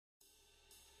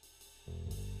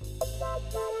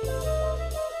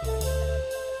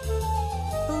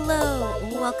Hello,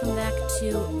 welcome back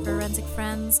to Forensic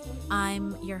Friends.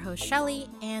 I'm your host Shelly,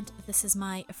 and this is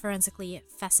my forensically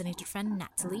fascinated friend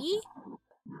Natalie.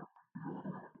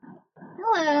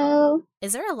 Hello.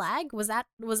 Is there a lag? Was that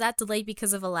delayed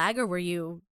because of a lag, or were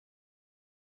you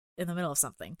in the middle of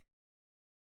something?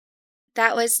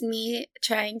 That was me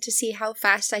trying to see how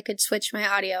fast I could switch my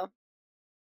audio.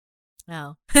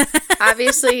 Oh.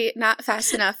 Obviously not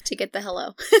fast enough to get the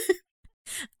hello.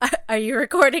 Are you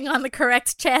recording on the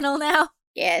correct channel now?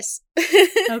 Yes.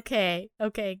 Okay,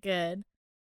 good.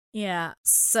 Yeah,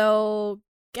 so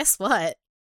guess what?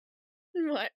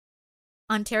 What?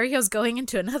 Ontario's going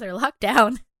into another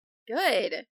lockdown.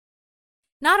 Good.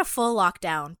 Not a full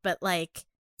lockdown, but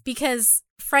because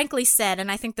frankly said,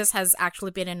 and I think this has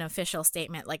actually been an official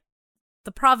statement,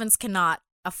 the province cannot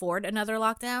afford another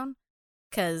lockdown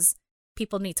because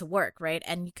people need to work, right?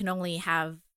 And you can only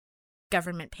have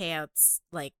government payouts,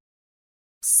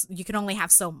 you can only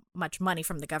have so much money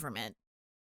from the government.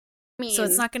 I mean, so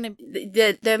it's not going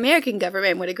to... The American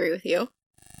government would agree with you.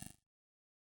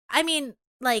 I mean,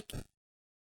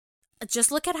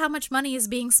 just look at how much money is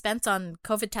being spent on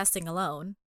COVID testing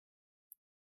alone,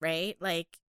 right?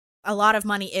 A lot of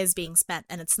money is being spent,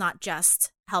 and it's not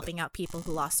just helping out people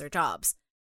who lost their jobs.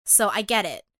 So I get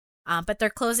it. But they're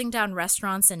closing down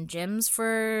restaurants and gyms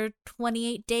for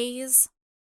 28 days.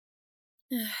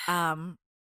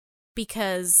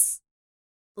 Because,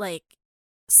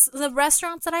 the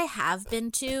restaurants that I have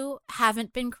been to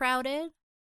haven't been crowded.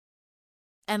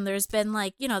 And there's been,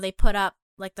 they put up,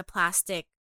 the plastic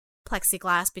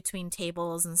plexiglass between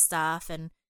tables and stuff,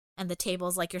 and the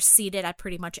tables, you're seated at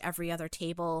pretty much every other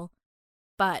table.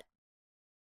 But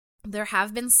there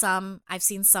have been I've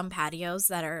seen some patios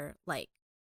that are,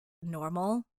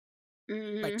 normal,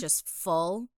 just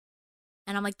full.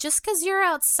 And I'm just because you're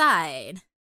outside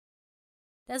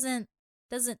doesn't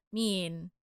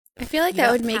mean... I feel like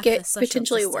that would make it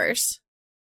potentially worse.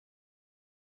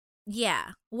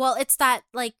 Yeah. Well, it's that,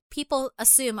 people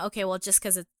assume, okay, well, just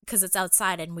because it's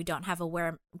outside and we don't have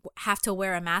to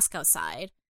wear a mask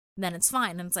outside, then it's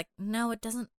fine. And it's no, it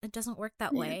doesn't work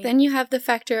that way. Then you have the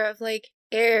factor of,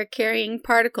 air carrying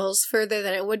particles further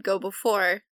than it would go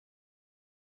before.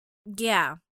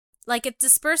 Yeah. It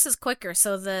disperses quicker,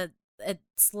 so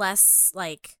it's less,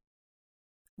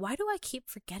 why do I keep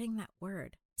forgetting that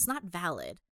word? It's not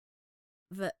valid.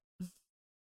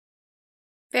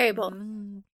 Variable.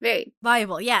 Very.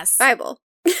 Viable, yes. Viable.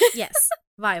 Yes,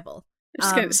 viable. I'm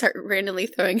just going to start randomly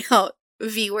throwing out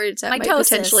V words that might mitosis.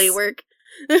 Potentially work.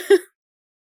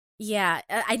 Yeah,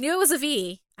 I knew it was a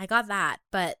V. I got that.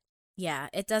 But yeah,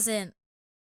 it doesn't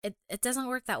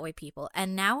work that way, people.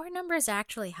 And now our number is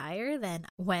actually higher than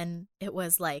when it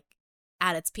was,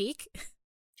 at its peak.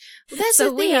 Well, that's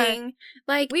so the thing.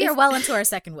 We are well into our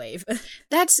second wave.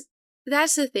 That's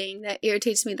the thing that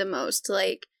irritates me the most.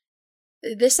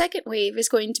 The second wave is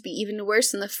going to be even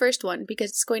worse than the first one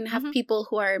because it's going to have people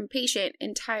who are impatient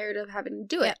and tired of having to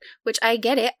do it, which I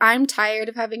get it. I'm tired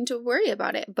of having to worry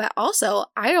about it, but also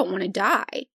I don't want to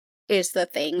die is the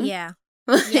thing. Yeah.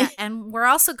 Yeah, and we're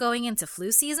also going into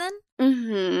flu season.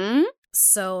 Mm-hmm.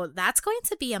 So that's going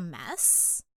to be a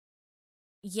mess.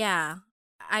 Yeah.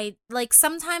 I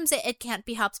sometimes it can't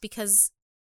be helped because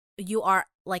you are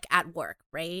at work,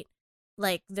 right?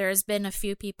 There's been a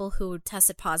few people who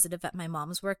tested positive at my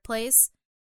mom's workplace,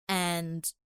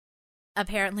 and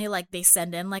apparently they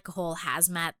send in a whole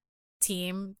hazmat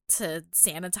team to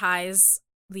sanitize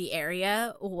the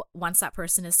area once that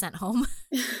person is sent home.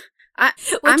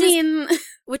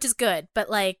 Which is good, but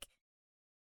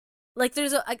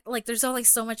there's only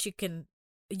so much you can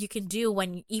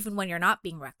do even when you're not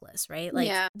being reckless, right?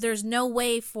 There's no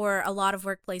way for a lot of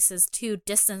workplaces to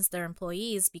distance their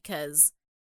employees because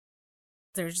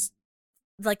there's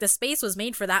the space was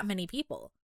made for that many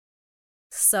people.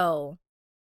 So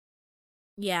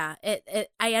yeah,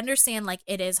 I understand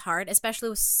it is hard, especially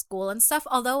with school and stuff.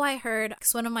 Although I heard,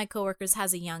 cause one of my coworkers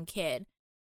has a young kid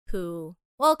who,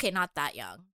 well, okay, not that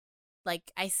young.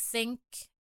 I think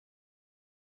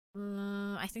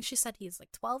she said he's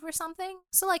 12 or something.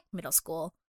 So middle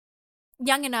school.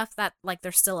 Young enough that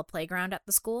there's still a playground at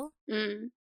the school. Mm.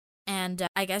 And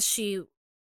I guess she,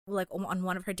 on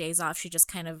one of her days off, she just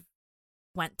kind of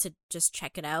went to just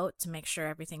check it out to make sure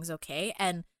everything's okay.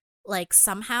 And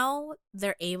somehow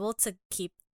they're able to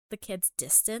keep the kids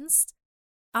distanced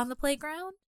on the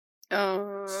playground.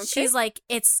 Oh, okay. She's like,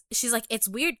 it's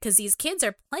weird because these kids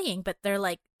are playing, but they're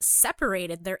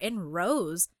separated. They're in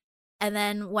rows. And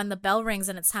then when the bell rings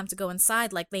and it's time to go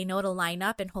inside, like they know to line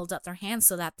up and hold up their hands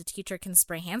so that the teacher can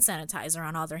spray hand sanitizer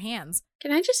on all their hands.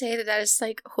 Can I just say that is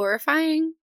like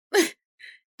horrifying?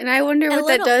 And I wonder what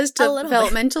that does to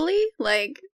developmentally.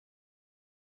 Like,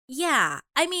 yeah,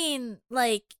 I mean,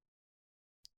 like,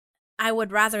 I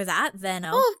would rather that than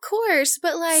oh, of course,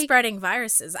 but like spreading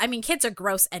viruses. I mean, kids are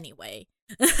gross anyway.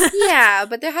 Yeah,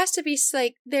 but there has to be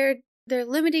like they're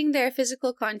limiting their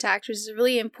physical contact, which is a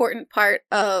really important part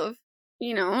of,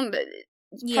 you know,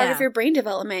 part of your brain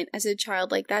development as a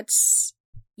child. Like that's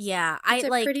a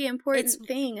pretty important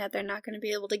thing that they're not going to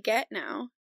be able to get now.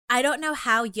 I don't know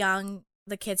how young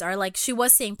the kids are. Like she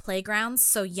was saying playgrounds,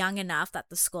 so young enough that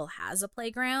the school has a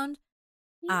playground.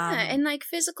 Yeah, and like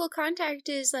physical contact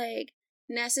is like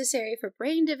necessary for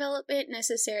brain development,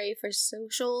 necessary for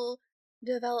social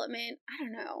development. I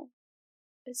don't know.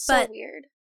 It's so weird.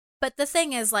 But the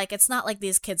thing is, like, it's not like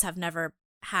these kids have never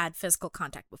had physical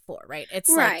contact before, right? It's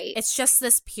right. Like, it's just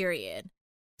this period.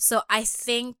 So I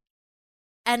think,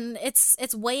 and it's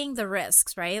weighing the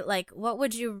risks, right? Like, what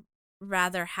would you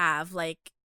rather have?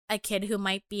 Like, a kid who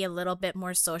might be a little bit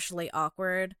more socially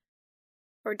awkward?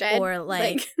 Or dead? Or,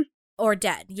 like or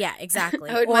dead. Yeah, exactly.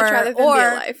 I would much rather than be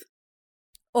alive.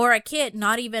 Or a kid,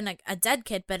 not even a dead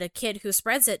kid, but a kid who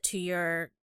spreads it to your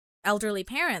elderly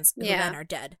parents who then are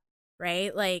dead.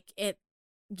 Right? Like,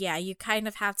 you kind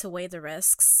of have to weigh the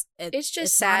risks. It's just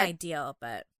it's sad. Not ideal,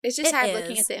 but it's just sad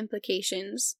looking at the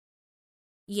implications.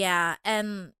 Yeah,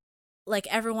 and, like,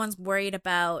 everyone's worried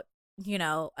about, you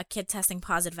know, a kid testing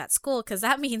positive at school, because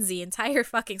that means the entire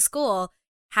fucking school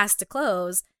has to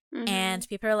close, and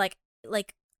people are like,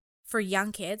 for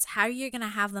young kids, how are you going to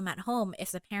have them at home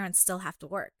if the parents still have to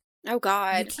work? Oh,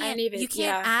 God. You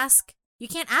can't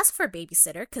ask for a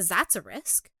babysitter, because that's a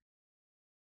risk.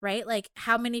 Right? Like,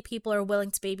 how many people are willing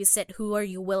to babysit? Who are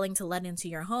you willing to let into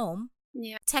your home?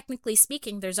 Yeah. Technically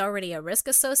speaking, there's already a risk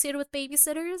associated with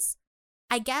babysitters,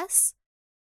 I guess.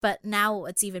 But now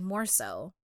it's even more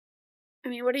so. I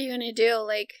mean, what are you going to do?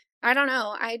 Like, I don't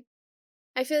know. I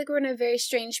feel like we're in a very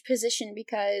strange position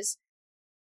because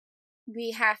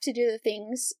we have to do the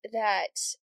things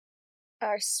that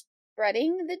are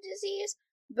spreading the disease,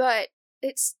 but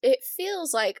it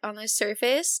feels like on the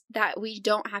surface that we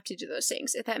don't have to do those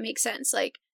things, if that makes sense.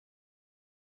 Like,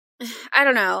 I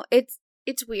don't know. It's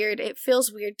weird. It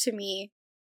feels weird to me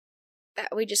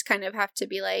that we just kind of have to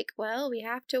be like, well, we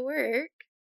have to work.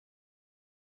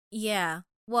 Yeah.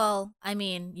 Well, I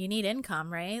mean, you need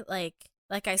income, right?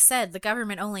 Like I said, the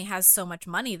government only has so much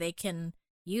money they can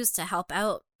use to help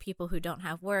out people who don't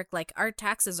have work. Like, our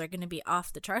taxes are going to be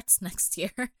off the charts next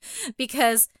year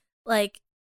because, like,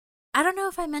 I don't know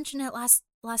if I mentioned it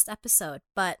last episode,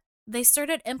 but they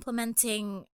started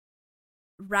implementing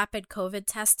rapid COVID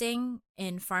testing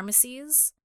in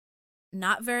pharmacies.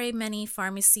 Not very many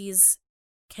pharmacies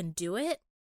can do it.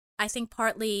 I think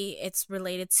partly it's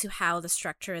related to how the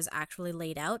structure is actually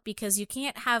laid out, because you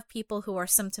can't have people who are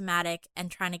symptomatic and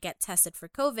trying to get tested for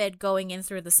COVID going in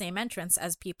through the same entrance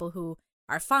as people who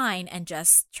are fine and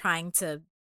just trying to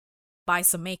buy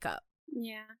some makeup.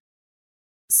 Yeah.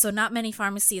 So not many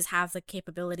pharmacies have the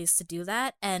capabilities to do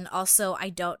that. And also, I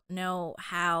don't know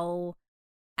how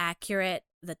accurate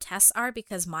the tests are,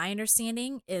 because my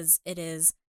understanding is it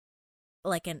is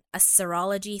like a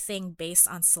serology thing based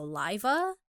on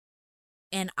saliva.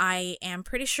 And I am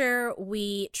pretty sure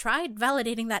we tried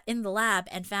validating that in the lab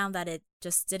and found that it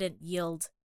just didn't yield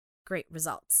great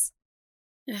results.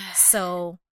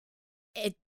 So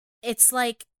it's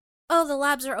like, oh, the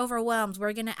labs are overwhelmed,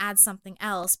 we're going to add something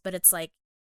else. But it's like,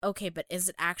 okay, but is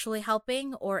it actually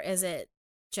helping, or is it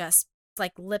just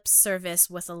like lip service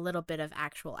with a little bit of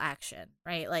actual action,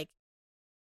 right? Like,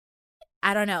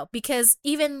 I don't know, because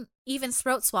even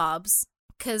throat swabs,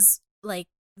 because like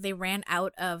they ran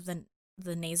out of the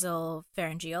nasal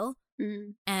pharyngeal,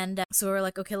 and so we were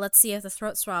like, okay, let's see if the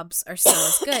throat swabs are still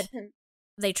as good.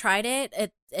 They tried it.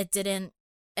 It didn't.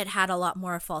 It had a lot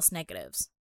more false negatives.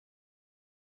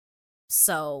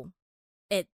 So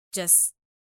it just,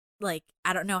 like,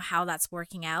 I don't know how that's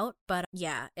working out, but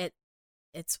yeah,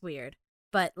 it's weird.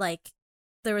 But like,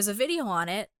 there was a video on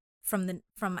it from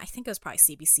I think it was probably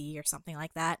CBC or something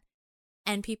like that,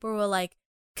 and people were like,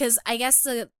 because I guess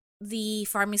the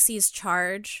pharmacies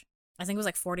charge, I think it was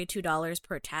like $42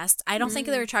 per test. I don't think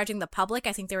they were charging the public.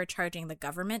 I think they were charging the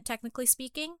government, technically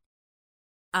speaking.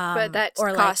 But that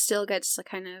cost still gets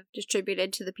kind of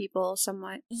distributed to the people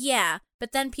somewhat. Yeah,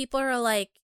 but then people are like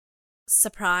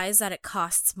surprised that it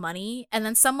costs money, and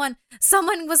then someone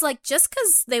was like, just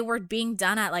because they were being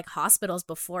done at like hospitals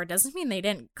before doesn't mean they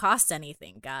didn't cost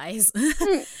anything, guys. And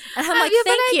I'm like,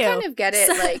 thank you. I kind of get it.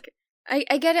 Like,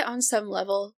 I get it on some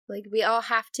level. Like, we all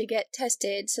have to get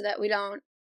tested so that we don't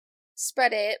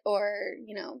spread it or,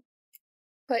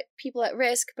 put people at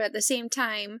risk, but at the same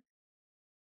time,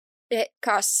 it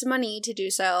costs money to do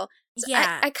so.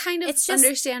 Yeah. I kind of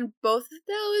understand both of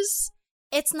those.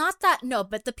 It's not that, no,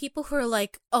 but the people who are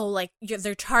like, oh, like,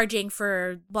 they're charging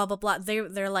for blah, blah, blah,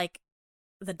 they're like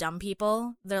the dumb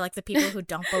people. They're like the people who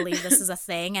don't believe this is a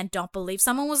thing and don't believe.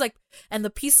 Someone was like, and the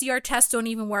PCR tests don't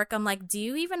even work. I'm like, do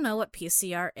you even know what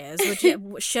PCR is?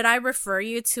 Should I refer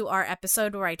you to our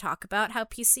episode where I talk about how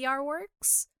PCR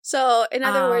works? So, in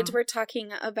other words, we're talking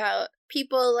about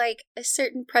people like a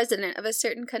certain president of a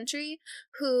certain country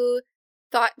who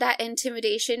thought that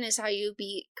intimidation is how you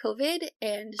beat COVID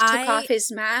and took off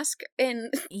his mask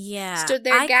and stood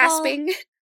there gasping.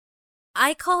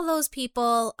 I call those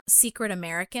people secret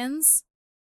Americans.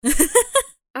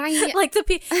 Like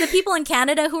the people in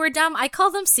Canada who are dumb, I call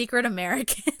them secret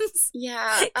Americans.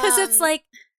 Yeah. Because it's like,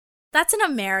 that's an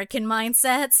American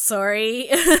mindset. Sorry.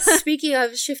 Speaking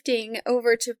of shifting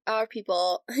over to our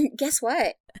people, guess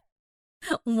what?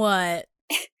 What?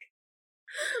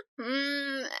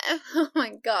 Oh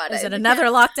my god. Is it another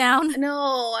lockdown?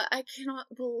 No, I cannot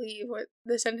believe what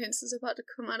the sentence is about to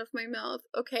come out of my mouth.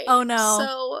 Okay. Oh no.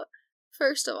 So,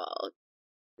 first of all,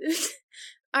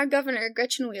 our governor,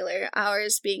 Gretchen Wheeler,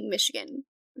 ours being Michigan,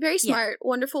 very smart,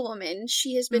 wonderful woman.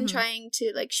 She has been trying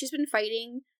to, she's been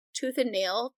fighting tooth and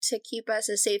nail to keep us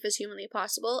as safe as humanly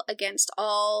possible against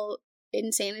all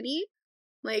insanity.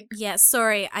 Yeah,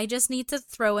 sorry, I just need to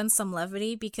throw in some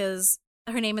levity because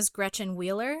her name is Gretchen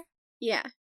Wheeler. Yeah.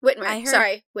 Whitmer.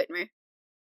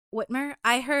 Whitmer?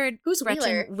 I heard Who's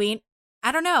Gretchen Wheeler?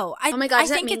 I don't know. Oh my god, is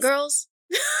that Mean Girls?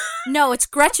 No, it's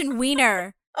Gretchen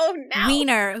Wiener. Oh no.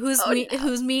 Wiener,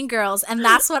 who's Mean Girls, and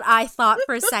that's what I thought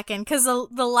for a second because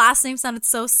the last name sounded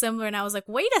so similar, and I was like,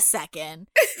 wait a second.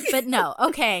 But no,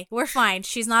 okay, we're fine.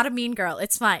 She's not a mean girl.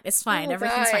 It's fine. It's fine. Oh,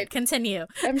 Everything's God. fine. Continue.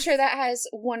 I'm sure that has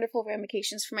wonderful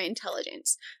ramifications for my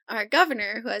intelligence. Our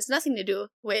governor, who has nothing to do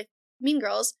with Mean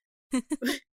Girls,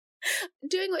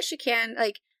 doing what she can,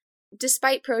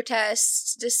 despite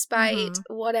protests, despite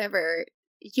whatever,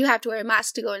 you have to wear a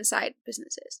mask to go inside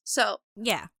businesses. So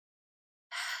yeah.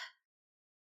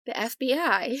 The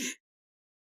FBI,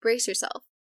 brace yourself.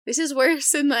 This is worse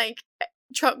than,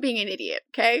 Trump being an idiot,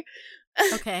 okay?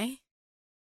 Okay.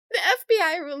 The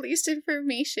FBI released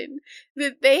information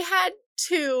that they had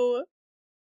to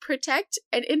protect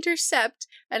and intercept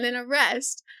and then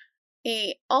arrest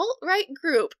a alt-right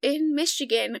group in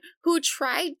Michigan who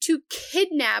tried to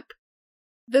kidnap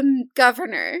the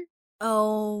governor.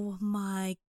 Oh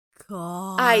my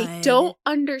God. I don't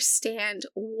understand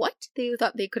what they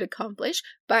thought they could accomplish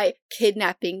by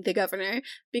kidnapping the governor,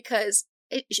 because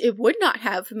it would not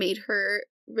have made her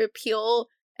repeal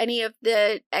any of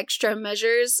the extra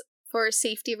measures for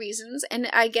safety reasons. And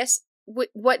I guess,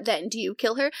 what then? Do you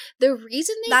kill her? The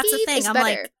reason they gave is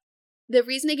better. The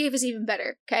reason they gave is even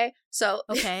better, okay? So,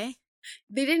 okay.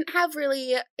 They didn't have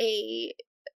really a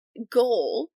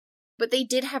goal, but they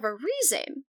did have a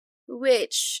reason,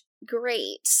 which...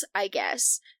 great, I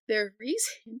guess. Their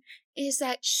reason is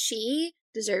that she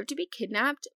deserved to be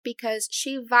kidnapped because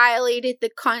she violated the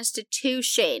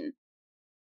Constitution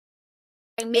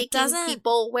by making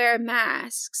people wear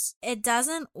masks. It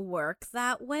doesn't work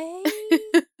that way.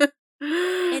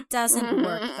 It doesn't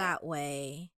work that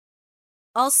way.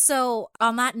 Also,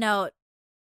 on that note,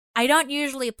 I don't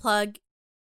usually plug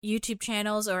YouTube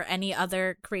channels or any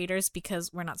other creators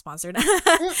because we're not sponsored.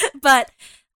 But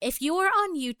if you are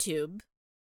on YouTube,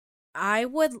 I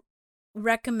would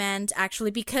recommend,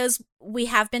 actually, because we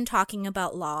have been talking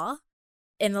about law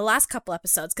in the last couple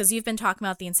episodes, because you've been talking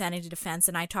about the insanity defense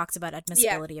and I talked about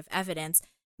admissibility of evidence.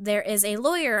 There is a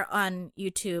lawyer on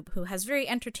YouTube who has very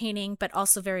entertaining but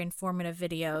also very informative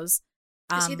videos.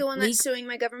 Is he the one that's suing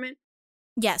my government?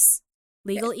 Yes.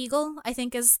 Legal Eagle, I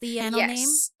think is the channel name.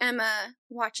 Yes, Emma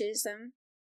watches them.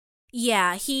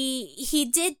 Yeah, he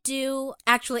did do,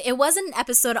 actually, it wasn't an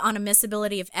episode on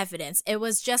admissibility of evidence. It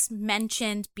was just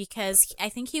mentioned because I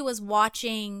think he was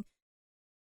watching,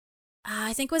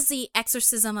 I think it was the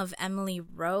exorcism of Emily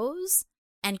Rose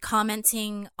and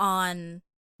commenting on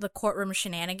the courtroom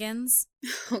shenanigans.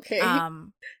 Okay.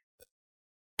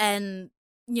 And,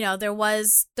 there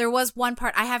was one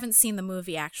part, I haven't seen the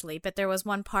movie actually, but there was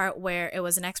one part where it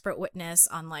was an expert witness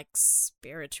on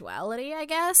spirituality, I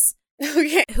guess.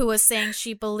 Okay. Who was saying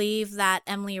she believed that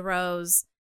Emily Rose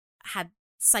had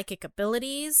psychic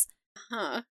abilities.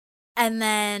 Huh. And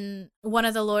then one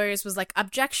of the lawyers was like,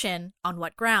 objection, on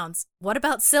what grounds? What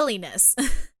about silliness?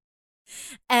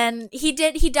 And And he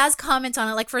does comment on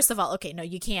it, like, first of all, okay, no,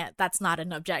 you can't, that's not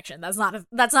an objection. That's not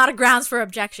a grounds for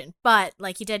objection. But,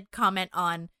 like, he did comment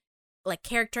on, like,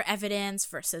 character evidence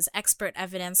versus expert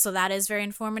evidence, so that is very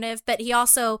informative. But he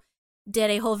also did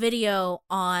a whole video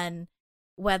on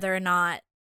whether or not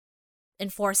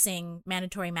enforcing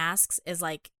mandatory masks is,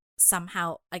 like,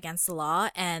 somehow against the law.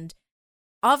 And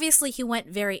obviously he went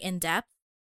very in-depth,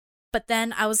 but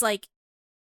then I was like,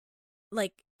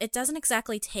 it doesn't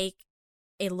exactly take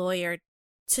a lawyer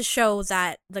to show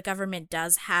that the government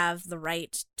does have the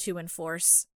right to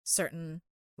enforce certain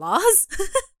laws.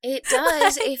 It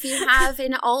does if you have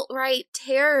an alt-right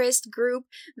terrorist group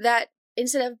that,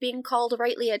 instead of being called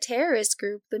rightly a terrorist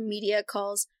group, the media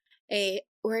calls a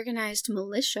organized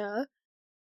militia,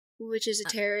 which is a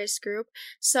terrorist group.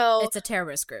 So it's a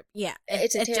terrorist group. Yeah.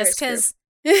 It's a terrorist just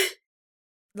group.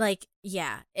 like,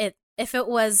 yeah, if it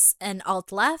was an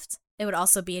alt-left, it would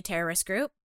also be a terrorist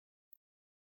group.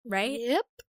 Right? Yep.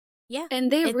 Yeah.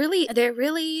 And they're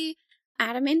really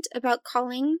adamant about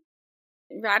calling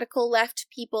radical left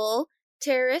people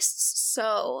terrorists.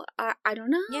 So I don't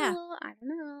know. Yeah. I don't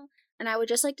know. And I would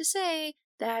just like to say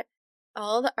that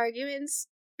all the arguments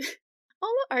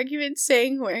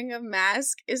saying wearing a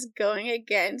mask is going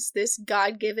against this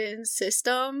God-given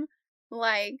system.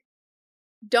 Like,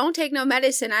 don't take no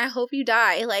medicine. I hope you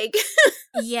die. Like,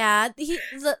 yeah,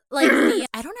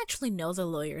 I don't actually know the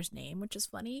lawyer's name, which is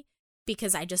funny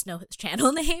because I just know his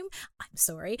channel name. I'm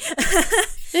sorry.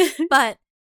 but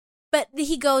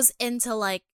he goes into,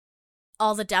 like,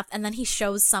 all the depth, and then he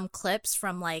shows some clips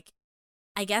from, like,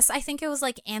 I think it was,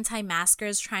 like,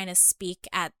 anti-maskers trying to speak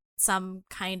at some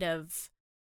kind of,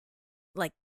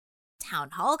 like,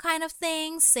 town hall kind of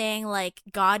thing, saying, like,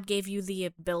 God gave you the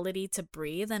ability to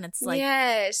breathe, and it's like,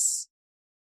 yes.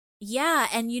 Yeah,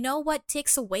 and you know what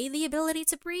takes away the ability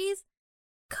to breathe?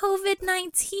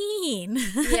 COVID-19.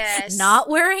 Yes. Not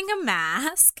wearing a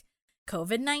mask.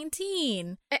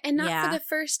 COVID-19. And not for the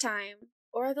first time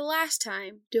or the last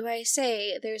time do I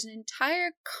say there's an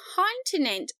entire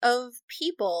continent of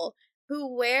people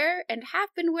who wear and have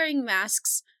been wearing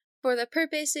masks for the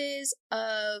purposes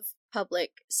of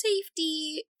public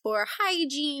safety, for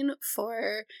hygiene,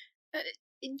 for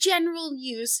general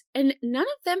use, and none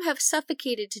of them have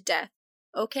suffocated to death.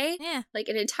 Okay? Yeah. Like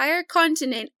an entire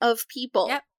continent of people.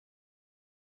 Yep.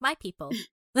 My people.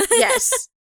 Yes.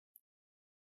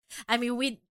 I mean,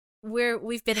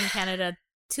 we've been in Canada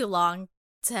too long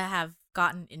to have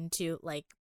gotten into, like,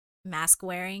 mask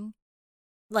wearing.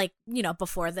 Like, you know,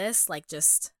 before this, like,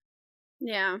 just...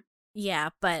 Yeah. Yeah,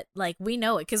 but, like, we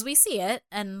know it because we see it,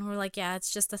 and we're like, yeah,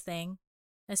 it's just a thing.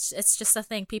 It's just a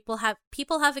thing. People have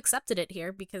accepted it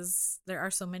here because there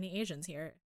are so many Asians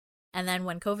here. And then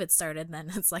when COVID started, then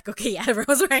it's like, okay, yeah,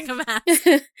 everyone's wearing a mask.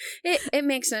 It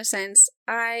makes no sense.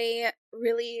 I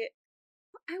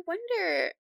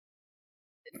wonder,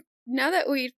 now that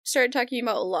we started talking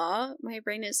about law, my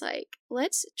brain is like,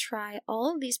 let's try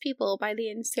all of these people by the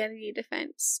insanity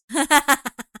defense.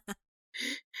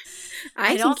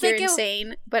 I think you're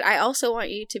insane, but I also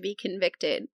want you to be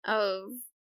convicted of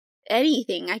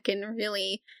anything. I can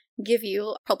really give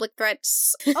you public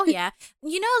threats. Oh, yeah.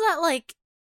 You know that, like,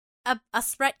 a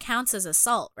threat counts as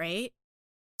assault, right?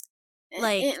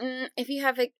 Like, if you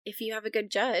have a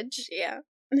good judge, yeah.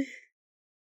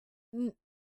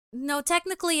 No,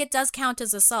 technically it does count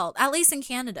as assault, at least in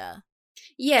Canada.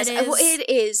 Yes, it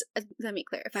is. Let me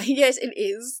clarify. Yes, it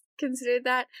is considered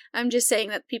that. I'm just saying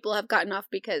that people have gotten off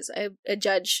because a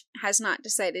judge has not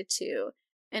decided to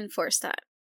enforce that.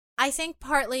 I think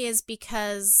partly is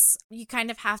because you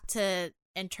kind of have to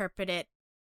interpret it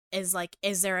as, like,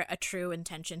 is there a true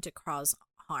intention to cause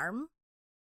harm?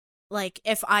 Like,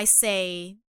 if I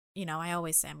say, you know, I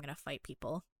always say I'm going to fight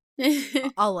people.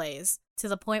 Always. To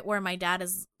the point where my dad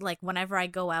is, like, whenever I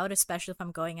go out, especially if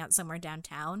I'm going out somewhere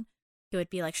downtown, he would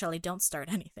be like, Shelly, don't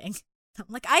start anything. I'm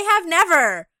like, I have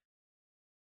never.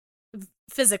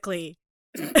 Physically.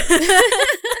 I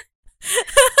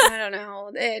don't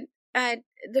know.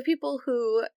 The people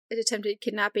who attempted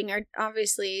kidnapping are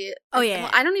obviously... Oh, yeah.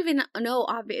 Well, I don't even know,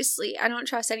 obviously. I don't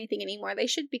trust anything anymore. They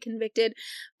should be convicted.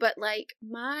 But, like,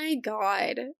 my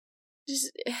God.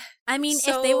 Just, I mean,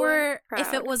 so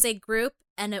if it was a group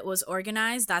and it was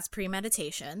organized, that's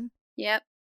premeditation. Yep.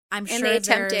 I'm sure they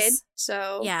attempted,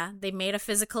 so... Yeah, they made a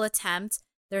physical attempt.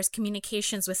 There's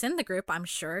communications within the group, I'm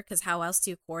sure, because how else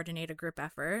do you coordinate a group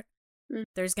effort?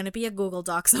 There's going to be a Google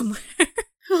Doc somewhere.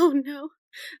 Oh, no.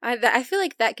 I feel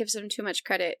like that gives them too much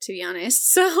credit, to be honest,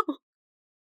 so...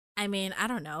 I mean, I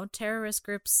don't know. Terrorist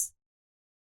groups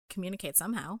communicate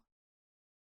somehow.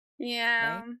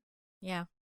 Yeah. Right? Yeah.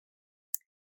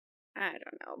 I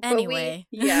don't know. Anyway.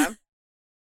 Yeah.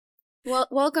 Well,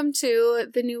 welcome to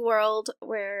the new world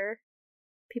where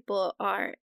people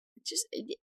are just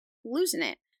losing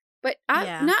it. But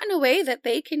not in a way that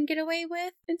they can get away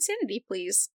with insanity,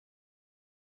 please.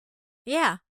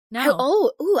 Yeah.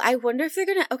 No. I wonder if they're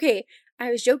gonna. Okay, I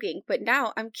was joking, but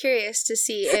now I'm curious to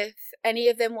see if any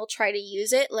of them will try to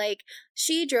use it. Like,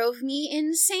 she drove me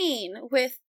insane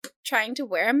with trying to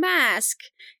wear a mask.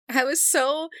 I was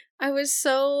so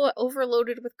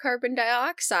overloaded with carbon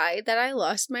dioxide that I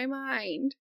lost my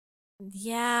mind.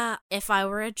 Yeah, if I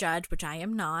were a judge, which I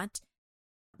am not,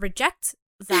 reject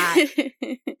that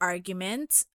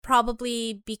argument,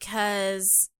 probably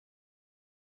because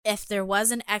if there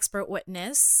was an expert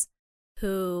witness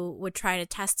who would try to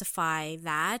testify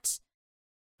that,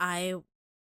 I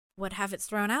would have it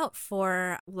thrown out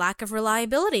for lack of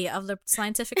reliability of the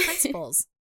scientific principles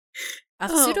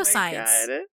of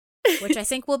pseudoscience, which I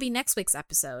think will be next week's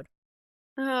episode.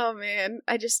 Oh man,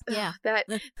 I just that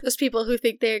those people who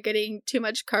think they're getting too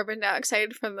much carbon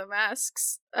dioxide from the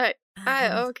masks.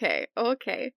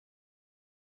 Okay.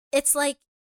 It's like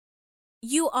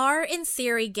you are in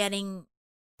theory getting,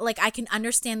 like, I can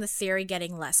understand the theory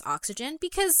getting less oxygen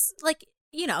because, like,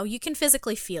 you know, you can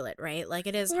physically feel it, right? Like,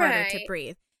 it is harder to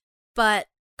breathe. But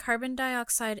carbon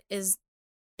dioxide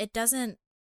it doesn't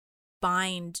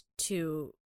bind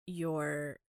to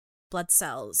your blood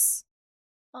cells.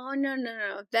 Oh no.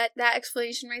 That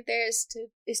explanation right there is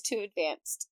too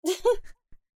advanced.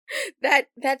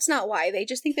 That's not why. They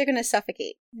just think they're gonna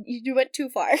suffocate. You went too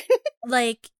far.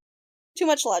 Like, too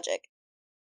much logic.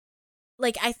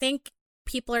 Like, I think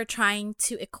people are trying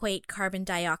to equate carbon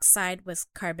dioxide with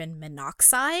carbon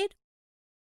monoxide.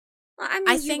 I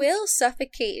mean, you will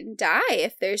suffocate and die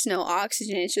if there's no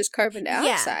oxygen. It's just carbon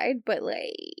dioxide, but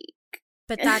like...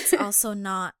 But that's also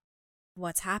not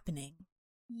what's happening.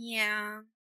 Yeah.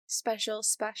 Special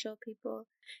people.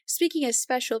 Speaking of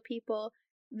special people,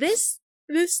 this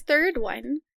third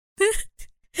one...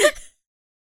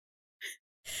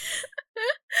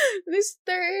 this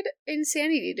third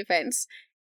insanity defense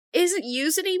isn't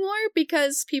used anymore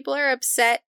because people are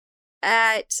upset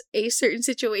at a certain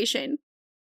situation.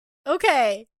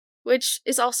 Okay. Which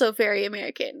is also very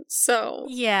American, so...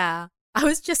 Yeah. I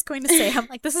was just going to say, I'm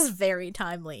like, this is very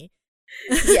timely.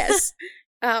 Yes.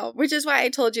 Which is why I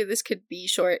told you this could be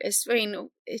short. I mean,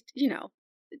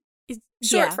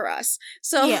 short for us.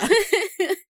 So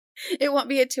it won't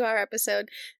be a 2-hour episode.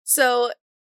 So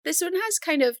this one has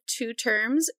kind of two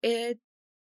terms.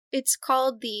 It's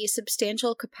called the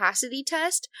substantial capacity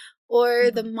test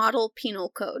or the model penal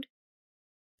code.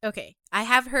 Okay. I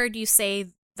have heard you say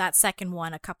that second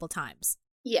one a couple times.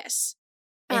 Yes.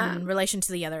 In relation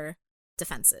to the other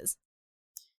defenses.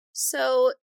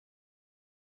 So...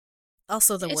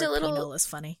 Also, the word penal is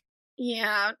funny.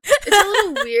 Yeah. It's a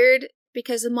little weird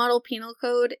because the model penal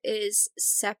code is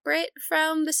separate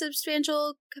from the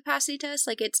substantial capacity test.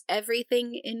 Like, it's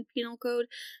everything in penal code.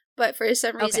 But for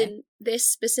some reason, this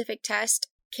specific test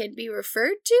can be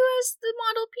referred to as the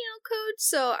model penal code.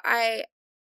 So I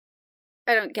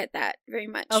don't get that very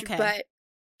much. Okay. But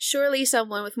surely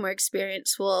someone with more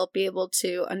experience will be able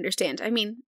to understand. I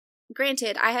mean,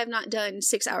 granted, I have not done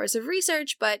 6 hours of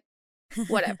research, but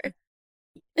whatever.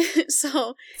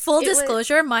 So full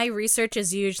disclosure, my research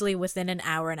is usually within an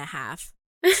hour and a half.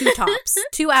 2 tops.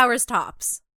 2 hours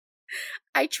tops.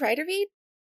 I try to read,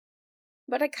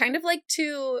 but I kind of like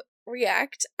to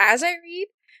react as I read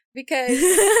because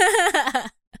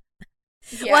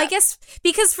Well, I guess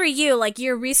because for you, like,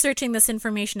 you're researching this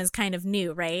information is kind of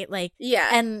new, right? Like,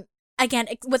 and again,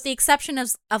 with the exception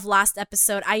of last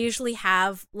episode, I usually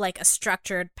have like a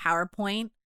structured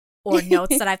PowerPoint or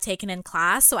notes that I've taken in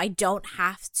class, so I don't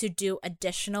have to do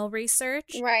additional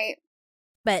research. Right.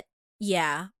 But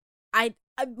yeah,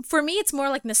 for me, it's more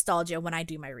like nostalgia when I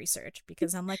do my research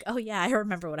because I'm like, oh yeah, I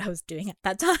remember what I was doing at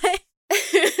that time.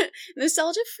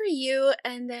 Nostalgia for you,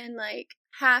 and then like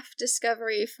half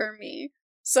discovery for me.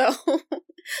 So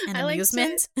and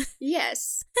amusement?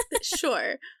 Yes,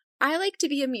 sure. I like to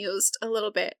be amused a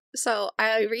little bit. So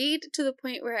I read to the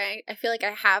point where I feel like I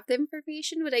have the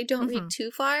information, but I don't read too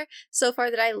far, so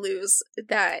far that I lose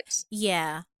that.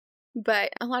 Yeah.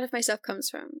 But a lot of my stuff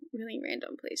comes from really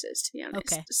random places, to be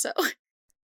honest. Okay. So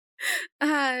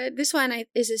this one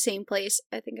is the same place.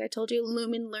 I think I told you,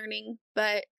 Lumen Learning.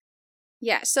 But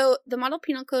yeah, so the Model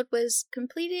Penal Code was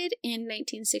completed in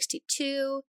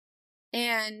 1962,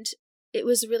 and it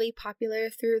was really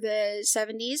popular through the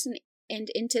 70s and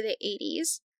into the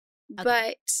 80s. Okay.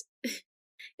 But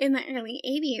in the early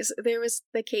 80s, there was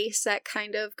the case that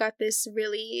kind of got this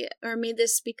really, or made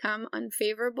this become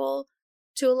unfavorable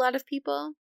to a lot of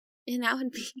people. And that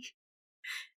would be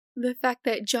the fact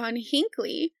that John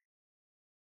Hinckley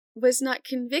was not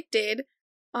convicted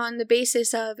on the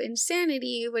basis of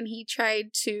insanity when he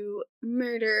tried to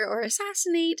murder or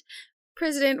assassinate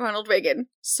President Ronald Reagan.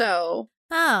 So,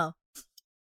 oh,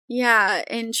 yeah,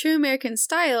 in true American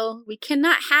style, we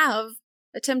cannot have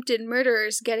attempted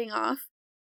murderers getting off.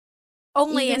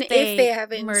 Only if they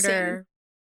have murder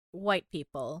white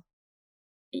people.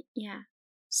 Yeah.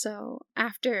 So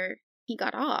after he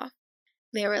got off,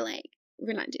 they were like,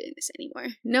 we're not doing this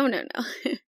anymore. No.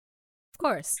 Of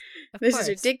course. This is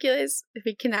ridiculous.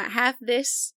 We cannot have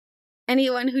this.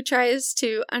 Anyone who tries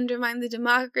to undermine the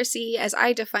democracy as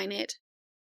I define it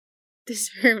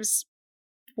deserves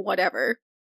whatever.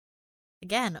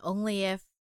 Again, only if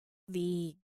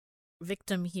the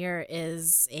victim here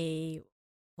is a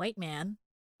white man.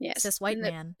 Yes. Cis white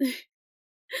man.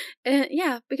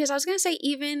 Yeah, because I was going to say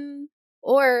even,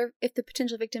 or if the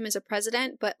potential victim is a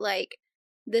president, but like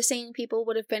the same people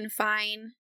would have been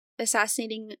fine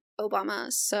assassinating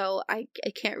Obama, so I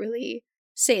can't really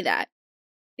say that.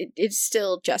 It's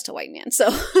still just a white man, so.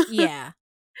 Yeah.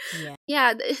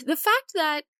 Yeah, the fact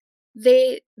that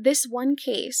this one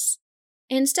case,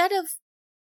 instead of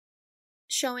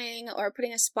showing or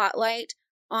putting a spotlight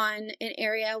on an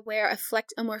area where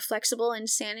a more flexible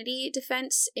insanity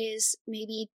defense is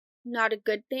maybe not a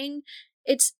good thing,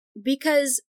 it's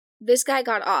because this guy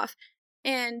got off.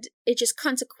 And it just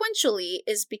consequentially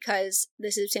is because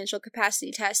the substantial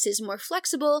capacity test is more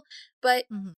flexible, but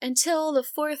until the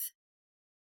fourth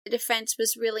defense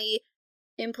was really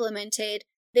implemented,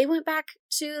 they went back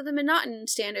to the M'Naughton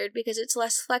standard because it's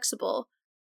less flexible.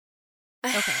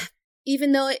 Okay.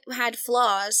 Even though it had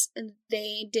flaws,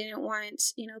 they didn't want,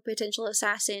 potential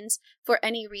assassins for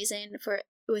any reason,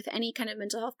 with any kind of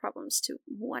mental health problems to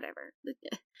whatever.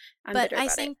 But I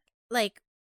think, like,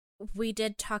 we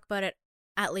did talk about it,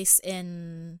 at least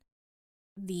in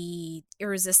the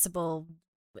irresistible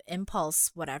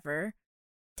impulse, whatever.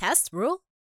 Test? Rule?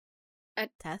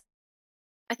 Test?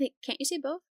 I think, can't you say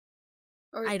both?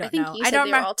 Or I don't think know. You said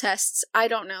they were all tests. I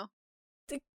don't know.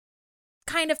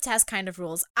 Kind of test, kind of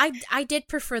rules. I did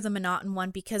prefer the M'Naughton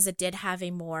one because it did have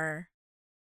a more,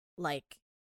 like,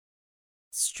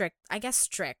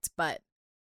 strict, but,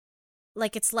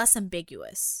 like, it's less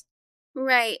ambiguous.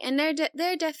 Right, and there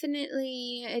are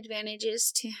definitely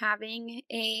advantages to having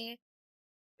a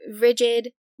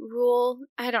rigid rule.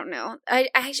 I don't know.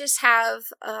 I just have,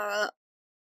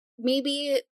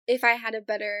 maybe if I had a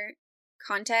better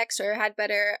context or had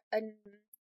better,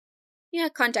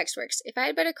 context works. If I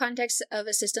had better context of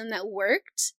a system that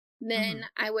worked, then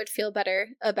I would feel better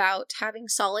about having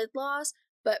solid laws.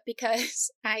 But because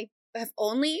I have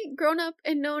only grown up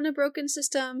and known a broken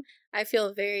system, I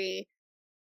feel very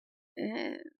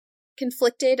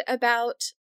conflicted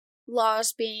about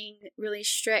laws being really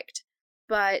strict.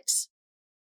 But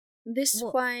this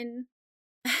one...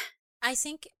 I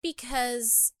think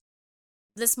because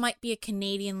this might be a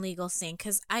Canadian legal thing,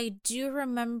 because I do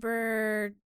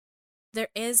remember there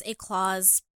is a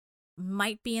clause,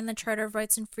 might be in the Charter of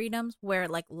Rights and Freedoms, where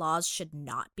like laws should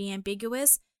not be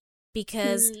ambiguous,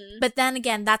 because but then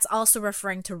again, that's also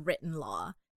referring to written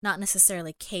law, not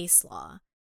necessarily case law.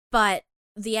 But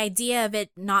the idea of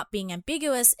it not being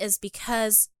ambiguous is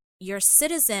because your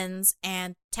citizens,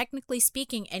 and technically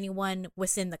speaking anyone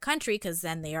within the country, because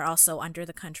then they are also under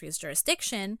the country's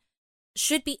jurisdiction,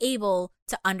 should be able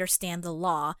to understand the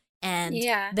law and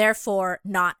therefore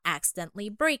not accidentally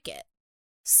break it.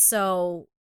 So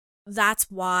that's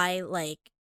why, like,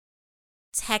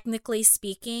 technically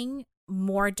speaking,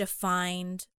 more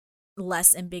defined,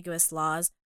 less ambiguous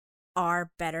laws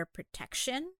are better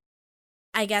protection.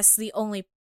 I guess the only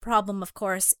problem, of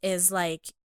course, is,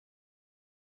 like,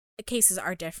 cases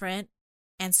are different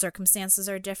and circumstances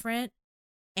are different,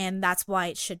 and that's why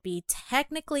it should be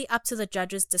technically up to the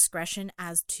judge's discretion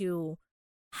as to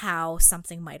how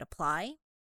something might apply.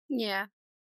 Yeah.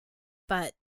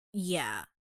 But, yeah.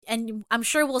 And I'm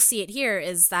sure we'll see it here,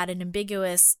 is that an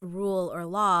ambiguous rule or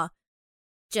law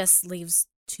just leaves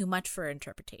too much for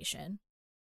interpretation.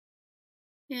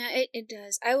 Yeah, it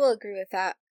does. I will agree with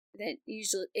that. That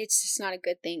usually it's just not a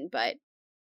good thing, but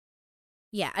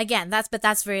yeah, again,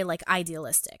 that's very like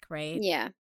idealistic, right? Yeah.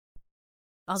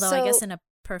 Although I guess in a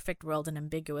perfect world, an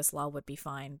ambiguous law would be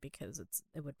fine because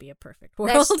it would be a perfect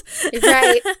world.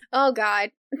 Right. Oh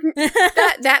God,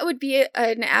 that would be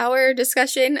an hour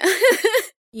discussion.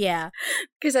 Yeah,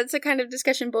 because that's the kind of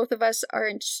discussion both of us are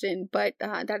interested in, but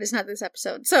that is not this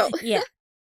episode. So yeah,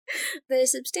 the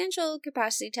substantial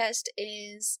capacity test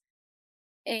is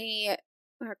a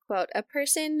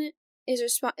person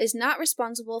is not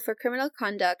responsible for criminal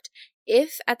conduct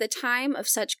if at the time of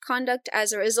such conduct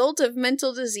as a result of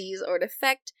mental disease or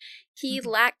defect he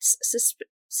lacks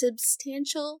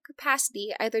substantial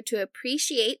capacity either to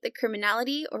appreciate the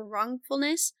criminality or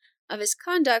wrongfulness of his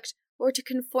conduct or to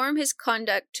conform his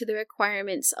conduct to the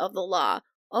requirements of the law.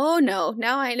 Oh no,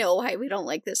 now I know why we don't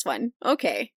like this one.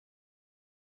 Okay.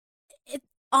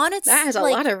 That has a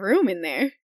lot of room in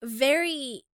there.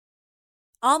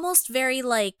 Almost very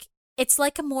it's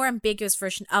like a more ambiguous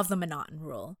version of the M'Naughton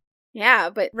rule. Yeah,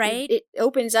 but right? It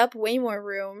opens up way more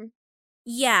room.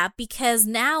 Yeah, because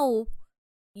now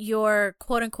your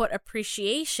quote-unquote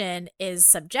appreciation is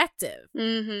subjective.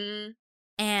 Mm-hmm.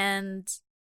 And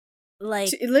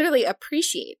to literally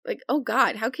appreciate. Oh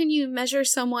God, how can you measure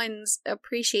someone's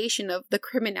appreciation of the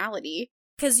criminality?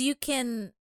 Because you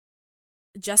can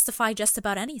justify just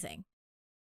about anything.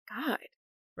 God.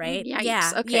 Right? Yikes.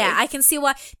 Yeah. Okay. Yeah, I can see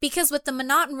why. Because with the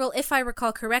M'Naughton rule, if I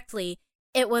recall correctly,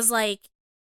 it was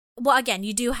well, again,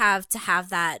 you do have to have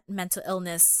that mental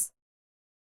illness,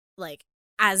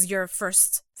 as your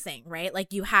first thing, right?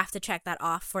 You have to check that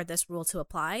off for this rule to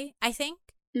apply, I think.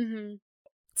 Mm-hmm.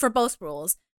 For both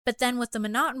rules. But then with the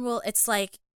M'Naughton rule, it's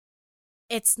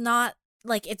it's not,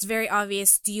 it's very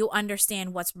obvious, do you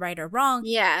understand what's right or wrong?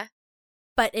 Yeah.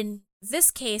 But in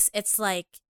this case, it's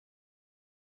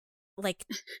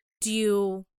do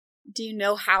you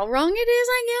know how wrong it is,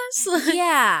 I guess?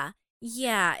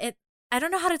 Yeah. I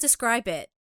don't know how to describe it,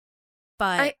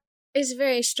 but it's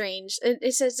very strange.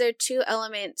 It says there are two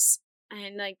elements,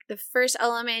 and the first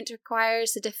element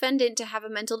requires the defendant to have a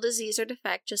mental disease or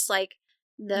defect, just like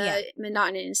the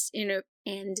monotonous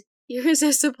and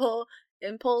irresistible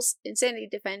impulse insanity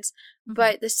defense. Mm-hmm.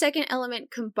 But the second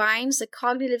element combines the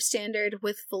cognitive standard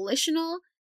with volitional,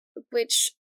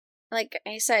 which, like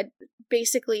I said,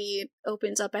 basically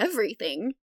opens up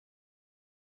everything.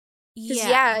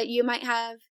 Because you might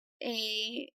have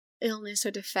a illness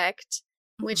or defect,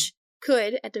 mm-hmm. which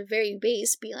could, at the very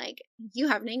base, be you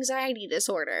have an anxiety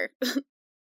disorder.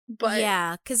 But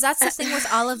yeah, because that's the thing with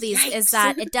all of these is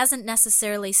that it doesn't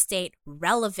necessarily state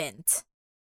relevant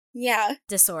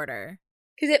disorder.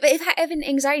 Because if I have an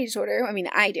anxiety disorder, I mean,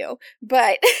 I do,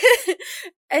 but,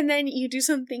 and then you do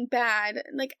something bad,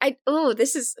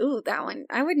 that one,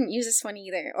 I wouldn't use this one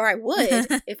either, or I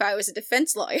would if I was a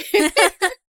defense lawyer.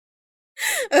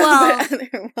 Well, but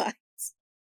otherwise.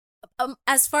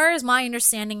 As far as my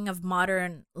understanding of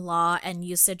modern law and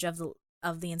usage of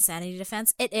the insanity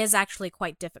defense, it is actually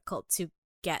quite difficult to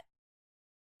get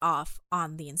off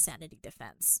on the insanity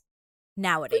defense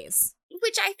nowadays.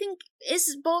 Which I think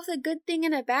is both a good thing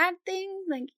and a bad thing.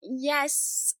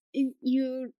 Yes,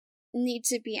 you need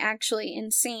to be actually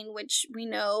insane, which we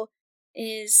know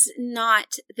is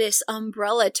not this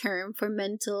umbrella term for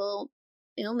mental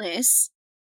illness.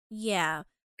 Yeah.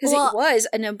 Because it was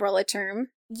an umbrella term.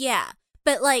 Yeah.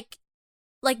 But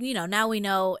now we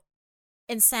know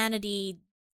insanity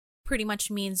pretty much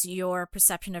means your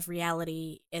perception of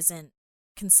reality isn't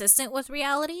consistent with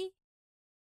reality.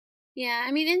 Yeah,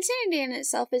 I mean, insanity in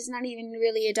itself is not even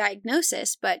really a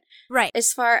diagnosis, but right.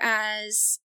 As far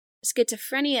as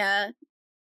schizophrenia,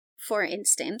 for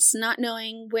instance, not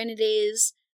knowing when it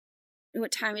is,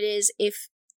 what time it is, if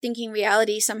thinking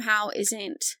reality somehow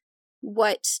isn't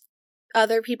what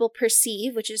other people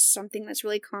perceive, which is something that's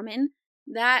really common,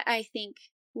 that I think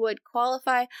would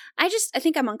qualify. I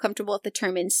think I'm uncomfortable with the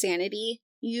term insanity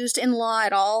used in law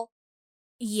at all.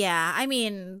 Yeah, I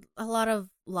mean, a lot of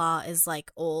law is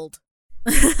old.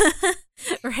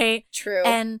 Right? True.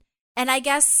 And I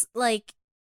guess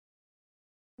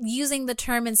using the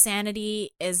term insanity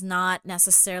is not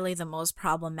necessarily the most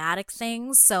problematic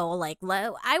thing, so I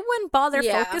wouldn't bother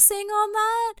focusing on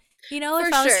that.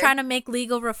 If I was trying to make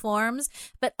legal reforms.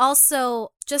 But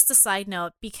also, just a side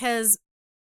note, because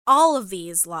all of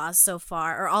these laws so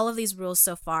far, or all of these rules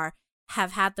so far,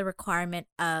 have had the requirement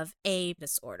of a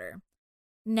disorder.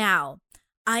 Now,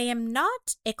 I am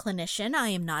not a clinician. I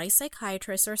am not a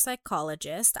psychiatrist or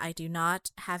psychologist. I do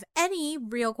not have any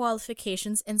real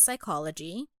qualifications in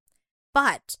psychology.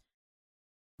 But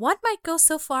one might go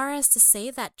so far as to say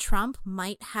that Trump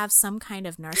might have some kind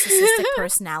of narcissistic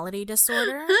personality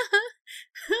disorder.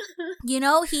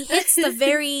 He hits the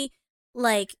very,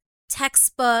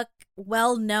 textbook,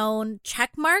 well-known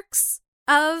check marks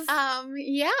of...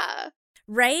 yeah.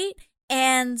 Right?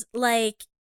 And,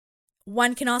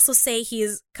 one can also say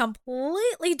he's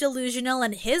completely delusional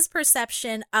and his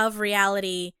perception of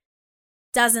reality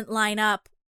doesn't line up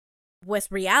with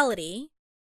reality.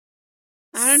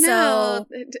 I don't know.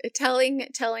 Telling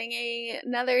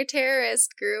another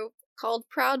terrorist group called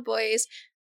Proud Boys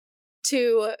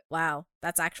to... Wow,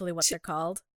 that's actually what they're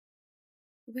called?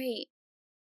 Wait,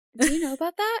 do you know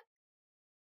about that?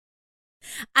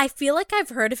 I feel like I've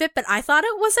heard of it, but I thought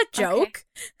it was a joke.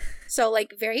 Okay. So,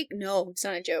 like, no, it's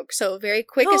not a joke. So, very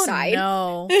quick Oh, aside.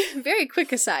 no. Very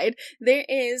quick aside. There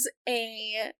is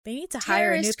a They need to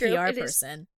hire a new group. PR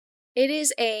person. It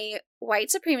is a white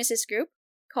supremacist group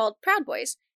called Proud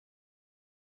Boys.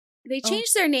 They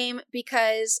changed their name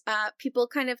because people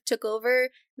kind of took over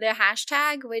their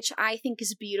hashtag, which I think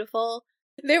is beautiful.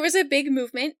 There was a big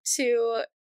movement to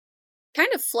kind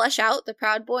of flush out the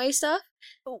Proud Boy stuff.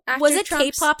 Was it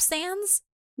K-pop stans?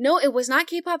 No, it was not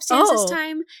K-pop stans this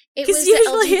time. It was the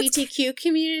LGBTQ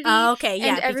community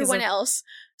and everyone else.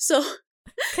 So,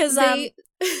 because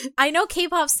I know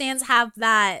K-pop stans have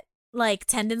that like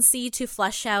tendency to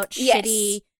flush out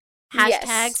shitty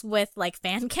hashtags with like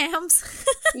fan cams.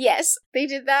 Yes, they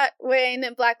did that when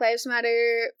Black Lives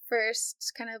Matter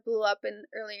first kind of blew up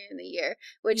earlier in the year,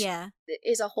 which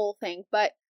is a whole thing.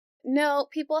 But no,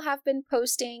 people have been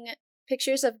posting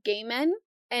pictures of gay men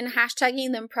and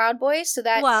hashtagging them Proud Boys so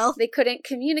that they couldn't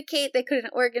communicate, they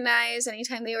couldn't organize.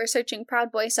 Anytime they were searching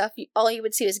Proud Boy stuff, all you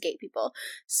would see was gay people.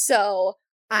 So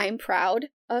I'm proud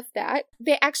of that.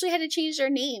 They actually had to change their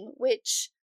name, which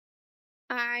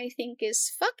I think is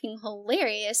fucking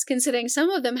hilarious, considering some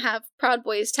of them have Proud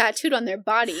Boys tattooed on their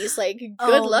bodies. Like,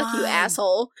 good luck, you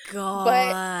asshole. God.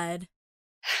 But,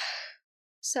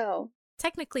 so.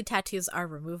 Technically, tattoos are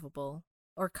removable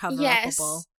or coverable. Yes,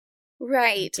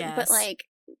 right. But, like,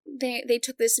 they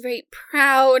took this very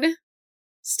proud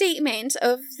statement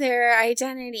of their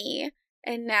identity,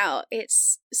 and now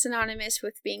it's synonymous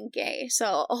with being gay.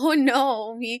 So, oh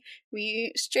no,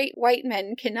 we straight white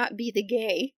men cannot be the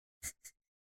gay.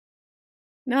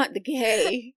 Not the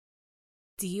gay.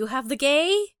 Do you have the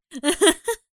gay?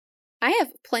 I have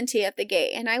plenty of the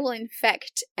gay, and I will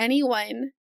infect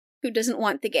anyone who doesn't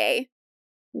want the gay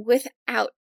without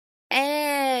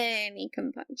any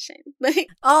compunction. Like,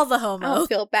 all the homo. I don't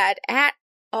feel bad at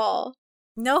all.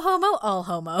 No homo, all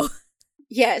homo.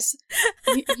 Yes.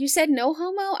 You said no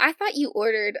homo? I thought you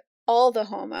ordered all the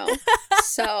homo.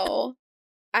 So,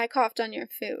 I coughed on your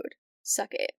food. Suck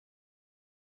it.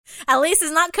 At least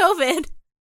it's not COVID.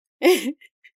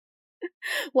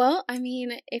 Well, I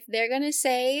mean, if they're gonna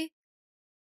say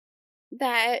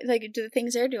that, like, do the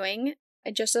things they're doing,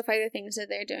 justify the things that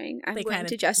they're doing, I'm going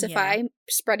to justify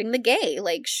spreading the gay.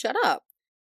 Like, shut up.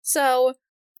 So,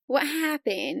 what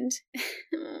happened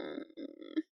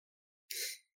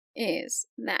is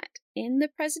that in the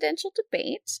presidential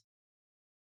debate,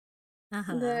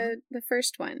 the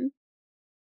first one,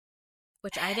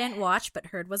 which I didn't watch but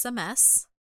heard was a mess.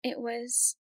 It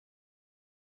was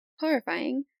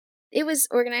horrifying. It was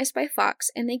organized by Fox,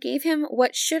 and they gave him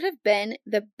what should have been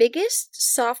the biggest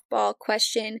softball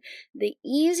question, the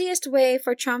easiest way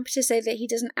for Trump to say that he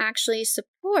doesn't actually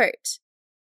support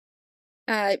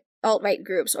alt-right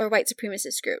groups or white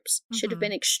supremacist groups. Should have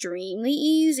been extremely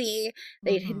easy.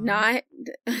 They did not...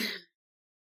 They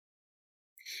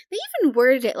even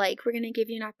worded it like, we're going to give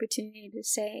you an opportunity to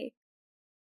say...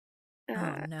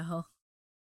 oh, no.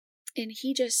 And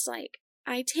he just, like,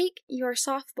 I take your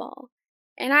softball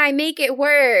and I make it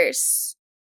worse.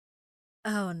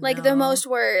 Oh, no. Like, the most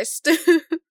worst.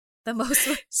 The most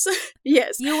worst? So,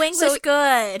 yes. You English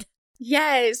good.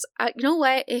 Yes. You know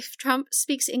what? If Trump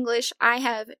speaks English,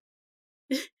 I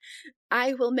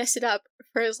will mess it up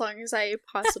for as long as I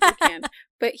possibly can.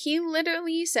 But he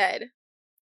literally said,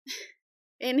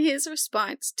 in his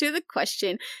response to the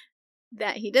question,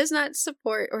 that he does not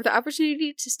support, or the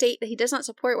opportunity to state that he does not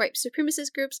support white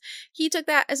supremacist groups, he took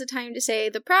that as a time to say,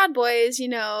 the Proud Boys, you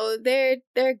know,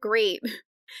 they're great.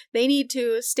 They need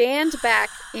to stand back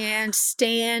and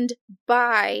stand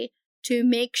by to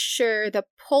make sure the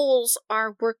polls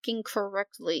are working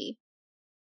correctly.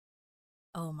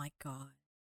 Oh my God.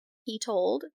 He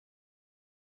told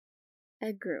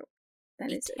a group that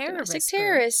is a domestic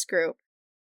terrorist group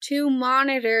to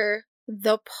monitor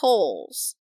the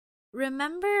polls.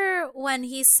 Remember when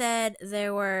he said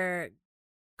there were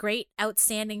great,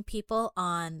 outstanding people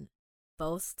on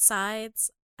both sides?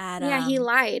 Yeah, he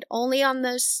lied. Only on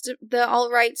the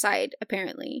alt-right side,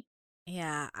 apparently.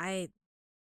 Yeah, I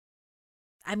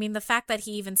mean, the fact that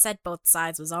he even said both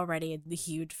sides was already a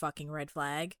huge fucking red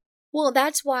flag. Well,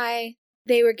 that's why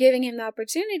they were giving him the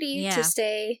opportunity to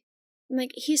say,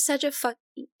 like, he's such a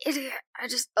fucking idiot.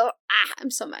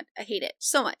 I'm so mad. I hate it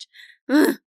so much.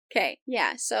 Okay,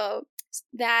 yeah, so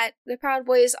that the Proud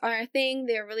Boys are a thing.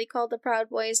 They're really called the Proud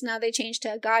Boys. Now they changed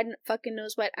to God fucking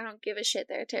knows what. I don't give a shit.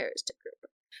 They're a terrorist group.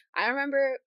 I don't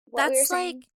remember what we were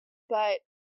saying, but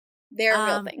they're a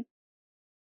real thing.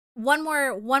 One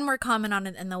more comment on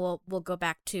it, and then we'll go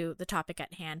back to the topic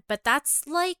at hand. But that's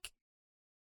like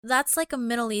a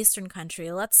Middle Eastern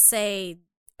country. Let's say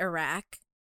Iraq,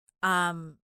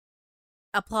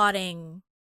 applauding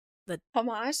the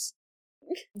Hamas?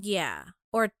 Yeah,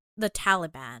 or the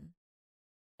Taliban,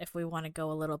 if we want to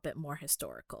go a little bit more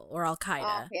historical, or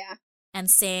Al-Qaeda. Oh, yeah. And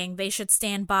saying they should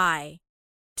stand by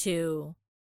to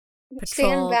patrol.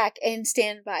 Stand back and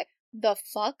stand by. The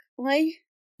fuck? Like?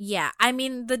 Yeah, I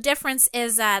mean, the difference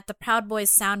is that the Proud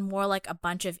Boys sound more like a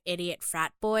bunch of idiot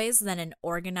frat boys than an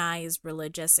organized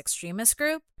religious extremist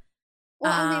group.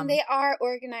 Well, I mean, they are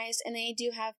organized and they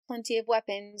do have plenty of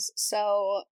weapons,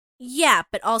 so... Yeah,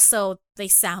 but also they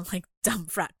sound like dumb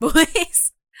frat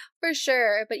boys. For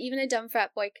sure, but even a dumb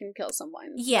frat boy can kill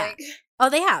someone. Yeah. Like... Oh,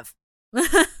 they have.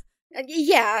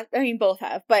 Yeah, I mean, both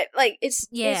have, but, like, it's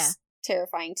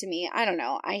terrifying to me. I don't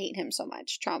know. I hate him so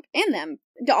much. Trump and them.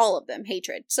 All of them.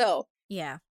 Hatred. So.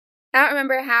 Yeah. I don't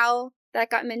remember how that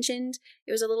got mentioned.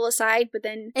 It was a little aside, but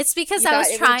then it's because I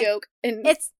was trying. Joke and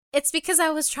it's because I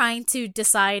was trying to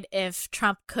decide if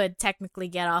Trump could technically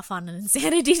get off on an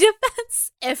insanity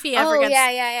defense if he ever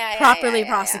gets properly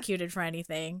prosecuted for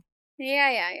anything.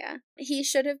 Yeah. He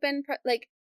should have been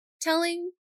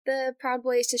telling the Proud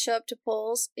Boys to show up to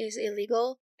polls is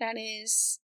illegal. That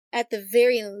is, at the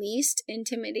very least,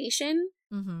 intimidation.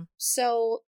 Mm-hmm.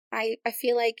 So I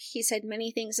feel like he said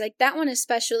many things like that one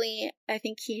especially. I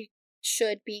think he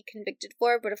should be convicted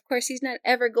for, but of course he's not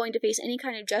ever going to face any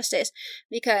kind of justice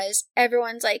because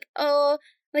everyone's like, oh,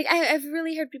 like I've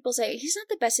really heard people say he's not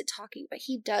the best at talking, but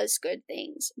he does good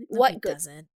things. No, what he good?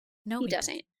 Doesn't. No, he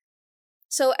doesn't.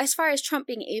 So as far as Trump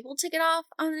being able to get off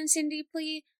on an insanity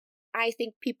plea, I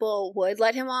think people would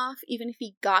let him off even if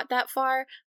he got that far,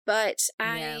 but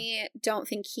I don't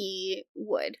think he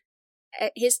would.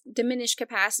 His diminished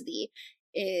capacity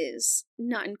is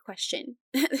not in question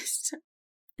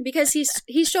because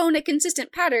he's shown a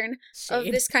consistent pattern of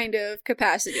this kind of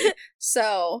capacity.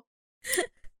 So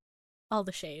all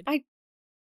the shade.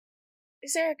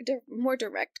 Is there a more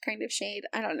direct kind of shade?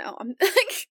 I don't know. I'm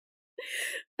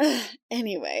like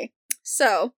anyway.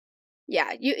 So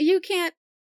yeah, you can't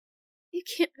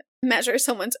measure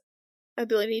someone's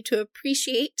ability to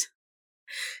appreciate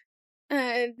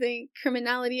the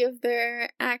criminality of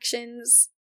their actions.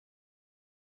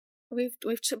 We've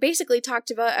basically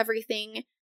talked about everything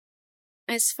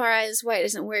as far as why it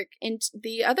doesn't work. And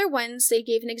the other ones, they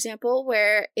gave an example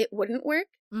where it wouldn't work.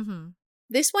 Mm-hmm.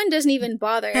 This one doesn't even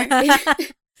bother. Anything.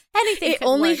 It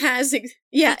only work. Has it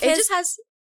just has.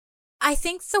 I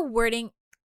think the wording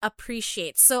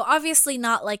appreciate. So obviously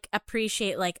not like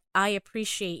appreciate like I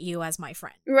appreciate you as my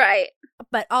friend. Right.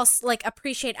 But also like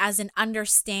appreciate as in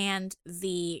understand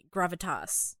the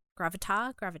gravitas.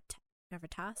 Gravitas?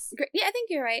 Yeah, I think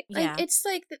you're right. Yeah. Like, it's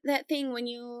like that thing when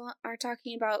you are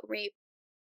talking about rape,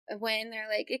 when they're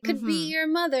like, it could be your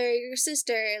mother, your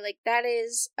sister, like that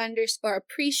is or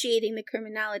appreciating the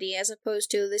criminality as opposed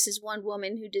to this is one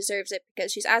woman who deserves it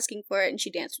because she's asking for it and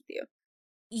she danced with you.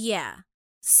 Yeah.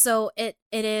 So it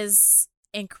is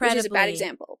incredibly... Which is a bad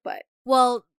example, but...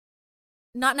 Well,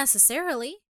 not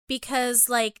necessarily, because,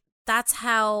 like, that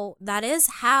is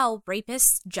how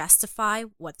rapists justify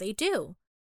what they do.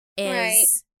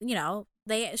 You know,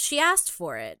 she asked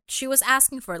for it. She was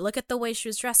asking for it. Look at the way she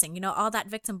was dressing. You know, all that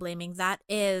victim blaming, that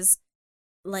is,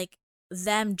 like,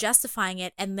 them justifying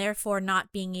it and therefore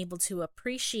not being able to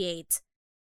appreciate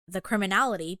the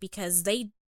criminality because they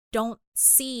don't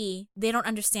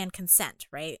understand consent,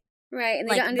 right? Right, and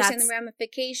they don't understand the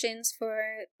ramifications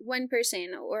for one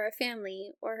person or a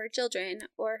family or her children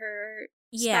or her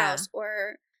spouse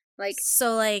or like...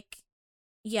 So like,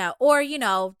 yeah, or you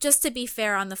know, just to be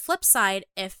fair on the flip side,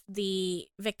 if the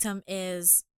victim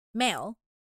is male,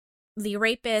 the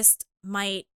rapist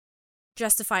might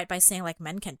justify it by saying like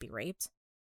men can't be raped.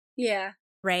 Yeah.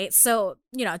 Right? So,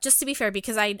 you know, just to be fair,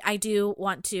 because I do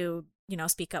want to, you know,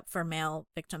 speak up for male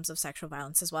victims of sexual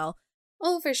violence as well.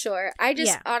 Oh, for sure. I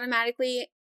just automatically,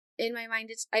 in my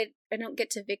mind, I don't get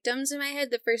to victims in my head.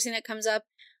 The first thing that comes up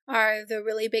are the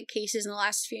really big cases in the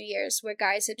last few years where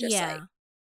guys have just like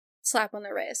slap on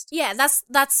the wrist. Yeah,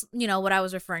 that's you know what I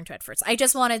was referring to at first. I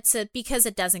just wanted to, because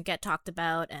it doesn't get talked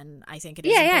about, and I think it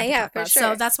is important to talk about. Sure.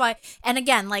 So that's why. And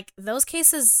again, like those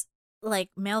cases, like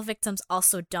male victims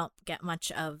also don't get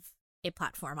much of a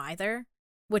platform either,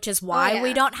 which is why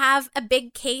we don't have a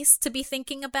big case to be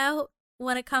thinking about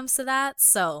when it comes to that.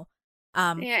 So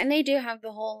yeah, and they do have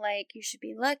the whole like you should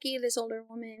be lucky, this older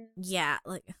woman. Yeah,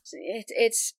 like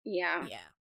it's yeah.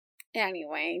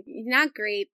 Anyway, not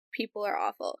great. People are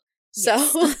awful.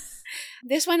 Yes. So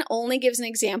this one only gives an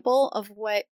example of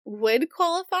what would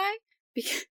qualify.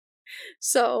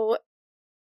 So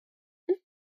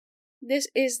this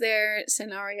is their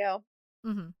scenario.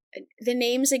 Mm-hmm. The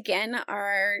names again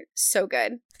are so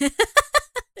good.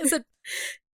 Is it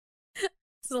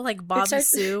like Bobby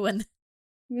Sue and...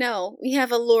 No, we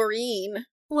have a Lorene.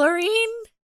 Lorene?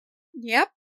 Yep.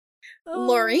 Oh.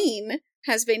 Lorene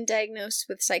has been diagnosed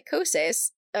with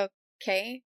psychosis.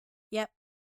 Okay. Yep.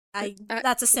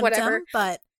 That's a symptom, whatever.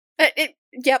 But...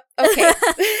 Yep, okay.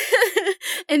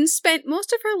 And spent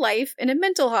most of her life in a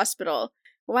mental hospital.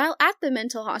 While at the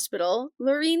mental hospital,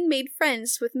 Lorene made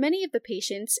friends with many of the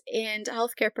patients and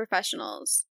healthcare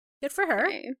professionals. Good for her.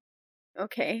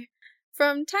 Okay.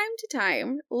 From time to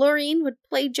time, Lorene would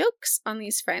play jokes on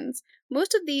these friends.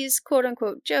 Most of these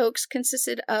quote-unquote jokes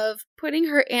consisted of putting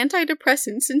her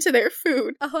antidepressants into their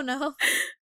food. Oh, no.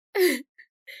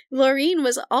 Lorene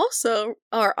was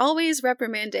always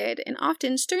reprimanded and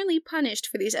often sternly punished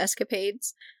for these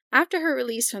escapades. After her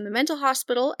release from the mental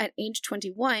hospital at age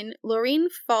 21, Lorene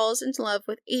falls into love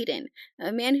with Aiden,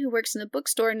 a man who works in a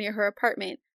bookstore near her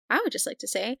apartment. I would just like to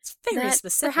say it's very that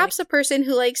specific. Perhaps a person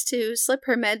who likes to slip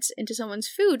her meds into someone's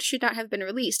food should not have been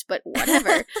released, but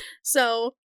whatever.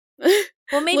 So,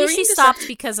 well, maybe she stopped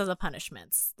because of the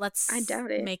punishments. I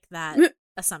doubt it. Make that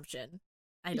assumption.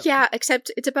 I don't know. Except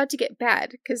it's about to get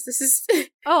bad because this is.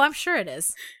 Oh, I'm sure it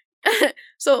is.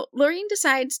 So Lorene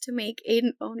decides to make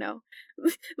Aiden. Oh no.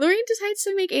 Lorene decides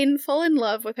to make Aiden fall in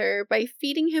love with her by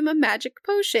feeding him a magic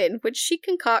potion, which she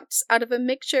concocts out of a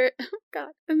mixture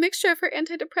of her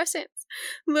antidepressants.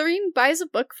 Lorene buys a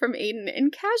book from Aiden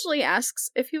and casually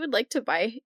asks if he would like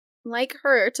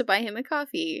her to buy him a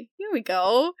coffee. Here we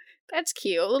go. That's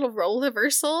cute. A little role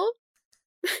reversal.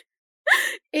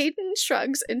 Aiden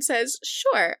shrugs and says,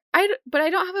 sure, but I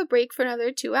don't have a break for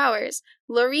another 2 hours.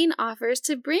 Lorene offers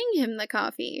to bring him the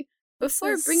coffee.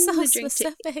 Before bringing the drink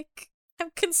specific.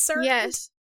 I'm concerned. Yes.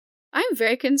 I'm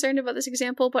very concerned about this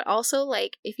example, but also,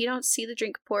 if you don't see the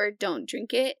drink poured, don't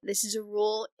drink it. This is a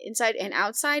rule inside and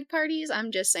outside parties.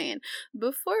 I'm just saying.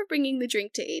 Before bringing the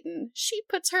drink to Aiden, she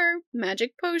puts her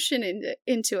magic potion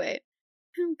into it.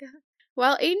 Oh, God.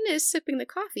 While Aiden is sipping the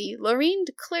coffee, Lorene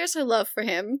declares her love for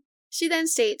him. She then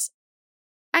states,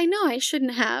 I know I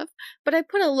shouldn't have, but I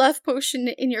put a love potion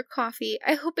in your coffee.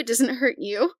 I hope it doesn't hurt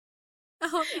you.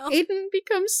 Oh, no. Aiden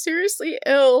becomes seriously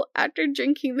ill after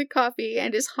drinking the coffee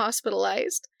and is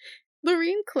hospitalized.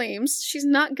 Lorene claims she's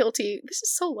not guilty. This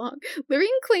is so long. Lorene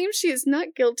claims she is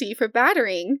not guilty for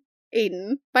battering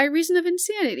Aiden by reason of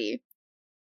insanity.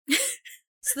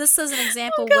 So this is an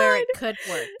example where it could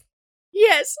work.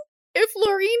 Yes. If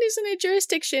Lorene is in a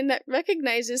jurisdiction that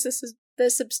recognizes the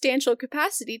substantial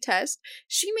capacity test,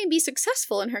 she may be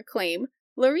successful in her claim.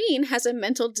 Lorene has a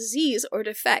mental disease or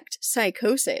defect,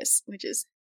 psychosis, which is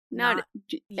not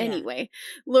anyway.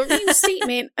 Lorene's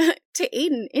statement to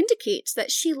Aiden indicates that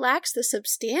she lacks the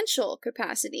substantial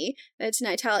capacity, that's in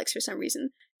italics for some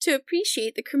reason, to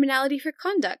appreciate the criminality of her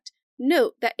conduct.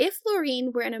 Note that if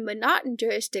Lorene were in a monotonous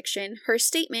jurisdiction, her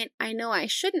statement, I know I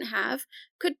shouldn't have,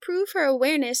 could prove her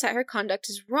awareness that her conduct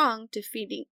is wrong,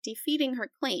 defeating her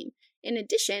claim. In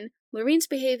addition, Lorene's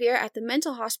behavior at the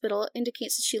mental hospital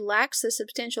indicates that she lacks the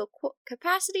substantial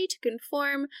capacity to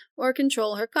conform or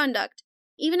control her conduct.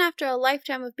 Even after a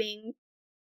lifetime of being...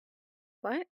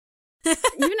 What?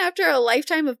 Even after a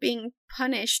lifetime of being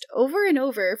punished over and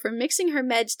over for mixing her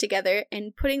meds together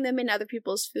and putting them in other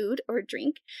people's food or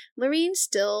drink, Lorene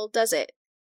still does it.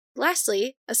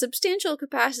 Lastly, in a substantial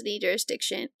capacity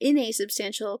jurisdiction,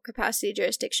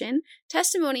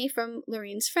 testimony from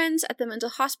Lorene's friends at the mental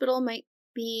hospital might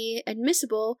be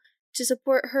admissible to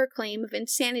support her claim of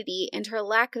insanity and her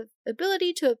lack of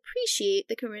ability to appreciate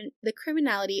the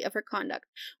criminality of her conduct.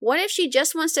 What if she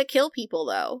just wants to kill people,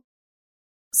 though?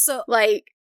 So, okay.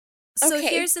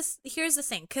 here's the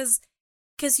thing, because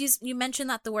you mentioned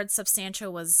that the word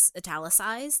substantial was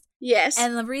italicized. Yes.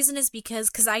 And the reason is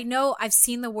because I know I've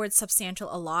seen the word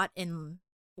substantial a lot in,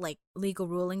 legal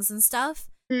rulings and stuff,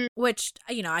 which,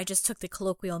 I just took the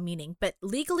colloquial meaning. But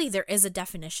legally, there is a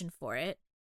definition for it.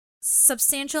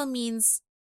 Substantial means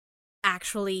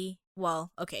actually,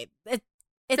 well, okay.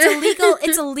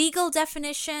 It's a legal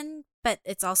definition, but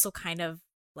it's also kind of,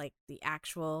 the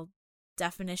actual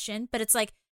definition. But it's,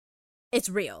 it's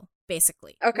real,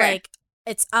 basically. Okay.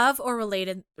 It's of or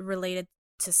related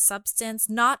to substance,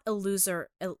 not illusionary.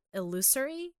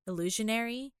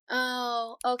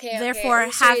 Oh, okay. Therefore,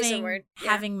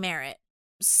 having merit.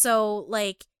 So,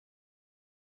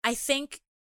 I think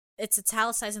it's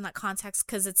italicized in that context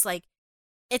because it's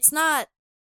it's not.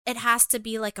 It has to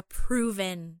be a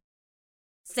proven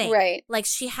thing, right?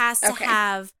 She has to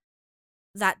have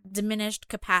that diminished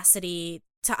capacity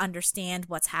to understand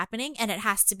what's happening, and it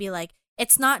has to be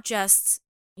it's not just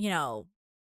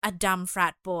a dumb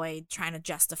frat boy trying to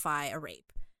justify a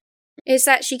rape. is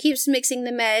that she keeps mixing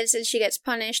the meds and she gets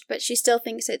punished, but she still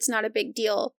thinks it's not a big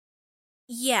deal.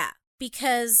 Yeah,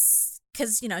 because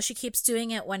she keeps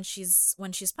doing it when she's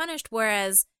punished,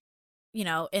 whereas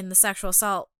in the sexual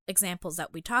assault examples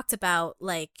that we talked about,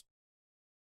 like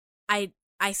I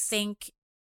think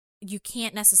you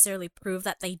can't necessarily prove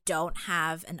that they don't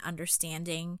have an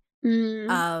understanding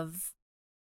of,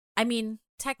 I mean,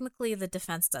 technically the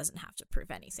defense doesn't have to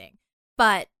prove anything,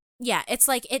 but yeah, it's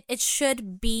like it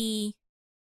should be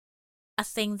a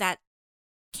thing that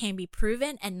can be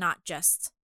proven and not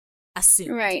just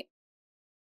assumed. Right.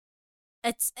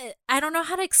 I don't know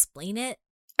how to explain it.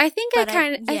 I think I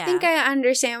think I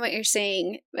understand what you're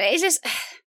saying. It's just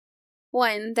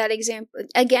that example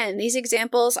again, these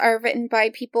examples are written by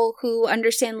people who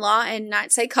understand law and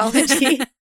not psychology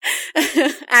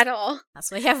at all.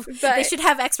 That's why they should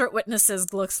have expert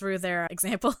witnesses look through their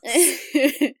examples.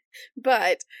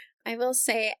 But I will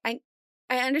say I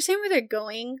understand where they're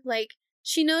going. Like,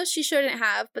 she knows she shouldn't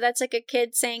have, but that's like a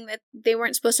kid saying that they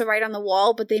weren't supposed to write on the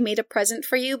wall, but they made a present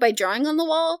for you by drawing on the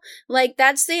wall. Like,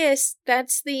 that's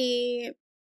the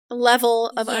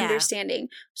level of understanding.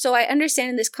 So I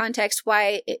understand in this context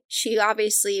why she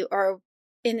obviously, or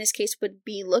in this case, would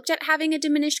be looked at having a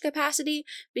diminished capacity,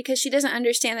 because she doesn't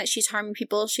understand that she's harming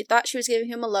people. She thought she was giving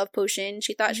him a love potion.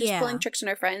 She thought she was pulling tricks on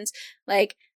her friends.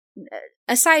 Like,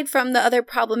 aside from the other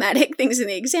problematic things in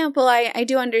the example, I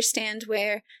do understand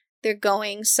where they're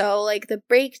going. So, like, the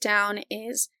breakdown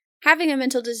is having a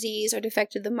mental disease or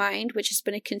defect of the mind, which has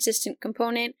been a consistent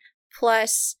component,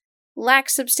 plus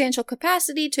lacks substantial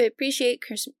capacity to appreciate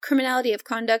criminality of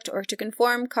conduct or to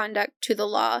conform conduct to the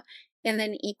law, and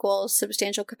then equals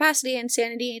substantial capacity,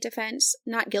 insanity, defense,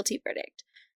 not guilty verdict.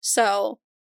 So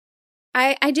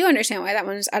I do understand why that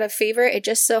one is out of favor. It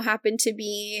just so happened to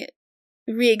be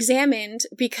re-examined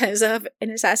because of an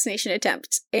assassination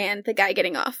attempt and the guy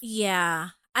getting off. Yeah.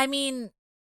 I mean,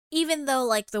 even though,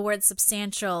 like, the word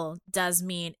substantial does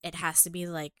mean it has to be,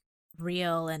 like,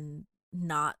 real and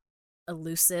not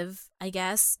elusive, I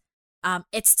guess,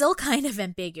 it's still kind of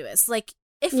ambiguous. Like,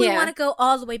 if we want to go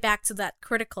all the way back to that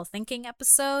critical thinking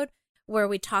episode where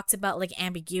we talked about, like,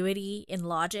 ambiguity in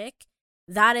logic,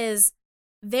 that is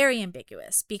very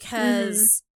ambiguous,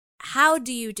 because how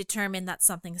do you determine that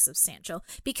something is substantial?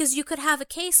 Because you could have a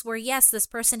case where, yes, this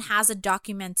person has a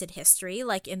documented history,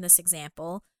 like in this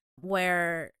example,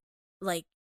 where, like,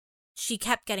 she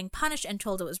kept getting punished and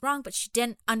told it was wrong, but she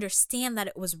didn't understand that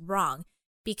it was wrong,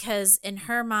 because in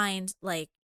her mind, like,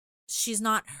 she's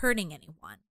not hurting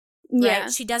anyone. Yeah.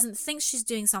 Right? She doesn't think she's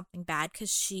doing something bad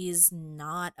because she's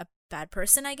not a bad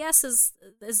person, I guess, is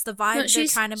the vibe they're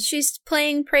trying to... She's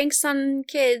playing pranks on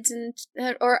kids,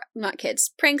 or not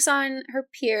kids, pranks on her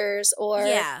peers, or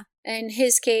in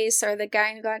his case, or the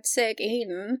guy who got sick,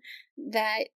 Aiden,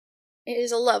 that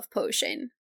is a love potion.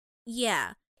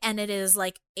 Yeah, and it is,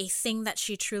 like, a thing that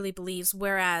she truly believes,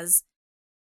 whereas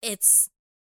it's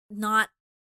not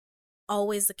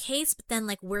always the case, but then,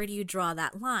 like, where do you draw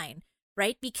that line,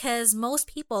 right? Because most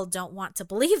people don't want to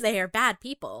believe they are bad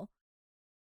people.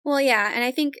 Well, yeah, and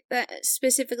I think that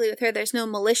specifically with her, there's no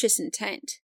malicious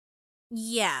intent.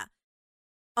 Yeah.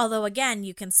 Although, again,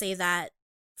 you can say that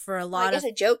for a lot I guess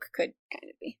a joke could kind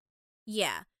of be.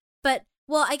 Yeah. But,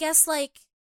 well, I guess, like,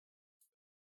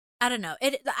 I don't know.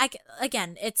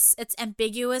 Again, it's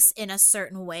ambiguous in a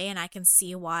certain way, and I can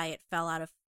see why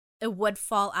it would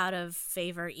fall out of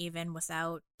favor even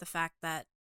without the fact that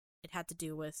it had to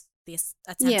do with the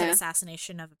attempted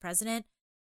assassination of a president.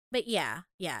 But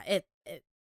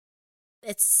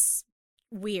it's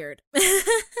weird.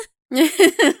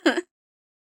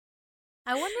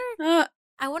 I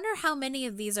wonder how many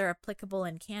of these are applicable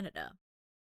in Canada.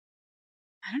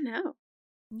 I don't know.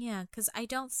 Yeah, because I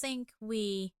don't think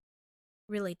we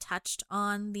really touched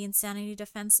on the insanity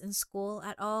defense in school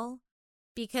at all.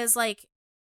 Because, like,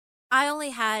 I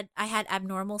had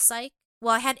abnormal psych.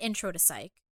 Well, I had intro to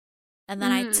psych. And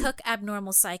then I took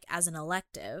abnormal psych as an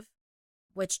elective,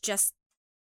 which just,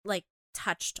 like,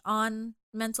 touched on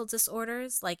mental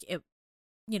disorders. Like, it's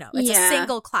a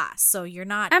single class, so you're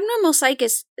not... Abnormal psych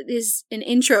is an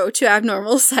intro to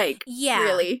abnormal psych. Yeah.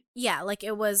 Really. Yeah, like,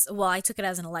 it was... Well, I took it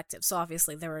as an elective, so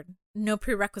obviously there were no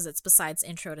prerequisites besides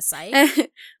intro to psych.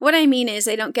 What I mean is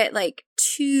I don't get, like,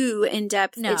 too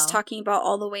in-depth. No. It's talking about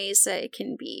all the ways that it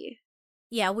can be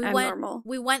abnormal.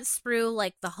 We went through,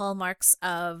 like, the hallmarks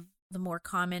of the more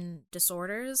common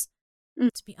disorders.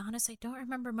 To be honest, I don't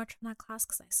remember much from that class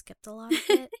because I skipped a lot of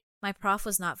it. My prof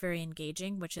was not very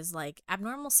engaging, which is like,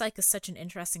 abnormal psych is such an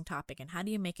interesting topic, and how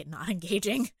do you make it not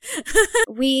engaging?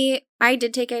 I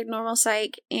did take abnormal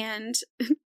psych, and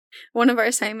One of our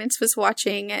assignments was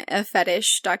watching a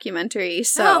fetish documentary,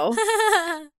 so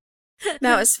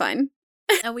that was fun.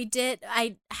 And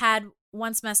I had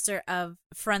one semester of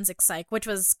forensic psych, which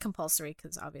was compulsory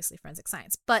because obviously forensic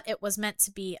science, but it was meant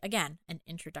to be, again, an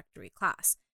introductory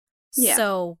class. Yeah.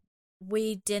 So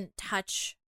we didn't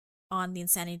touch on the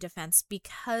insanity defense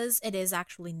because it is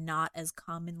actually not as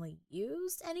commonly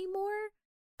used anymore,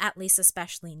 at least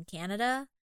especially in Canada.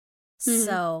 Mm-hmm.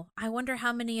 So I wonder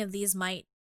how many of these might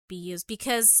be used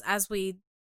because, as we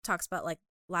talked about like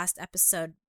last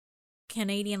episode,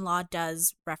 Canadian law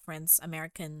does reference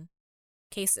American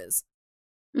cases.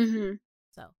 Mm-hmm.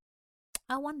 So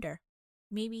I wonder.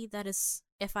 Maybe that is,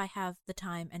 if I have the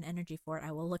time and energy for it,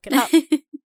 I will look it up.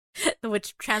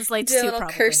 Which translates to a little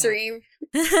cursory,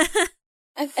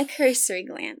 a cursory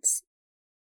glance.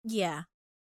 Yeah,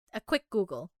 a quick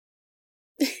Google.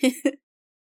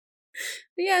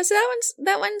 Yeah, so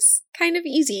that one's kind of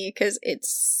easy because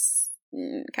it's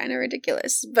kind of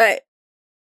ridiculous, but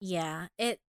yeah,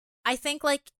 I think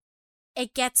like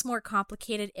it gets more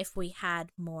complicated if we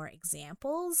had more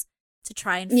examples to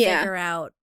try and figure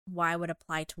out why would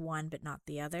apply to one but not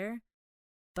the other.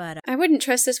 But I wouldn't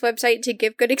trust this website to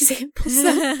give good examples.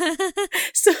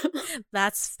 So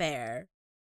that's fair.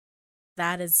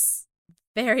 That is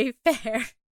very fair.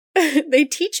 They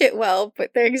teach it well,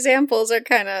 but their examples are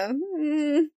kind of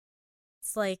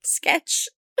it's like sketch.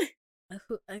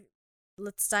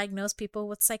 Let's diagnose people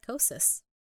with psychosis.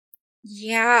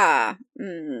 Yeah,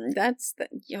 that's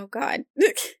oh god.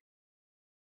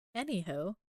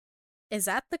 Anywho, is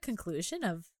that the conclusion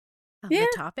of the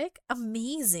topic?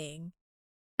 Amazing.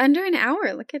 Under an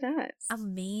hour, look at us.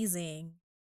 Amazing.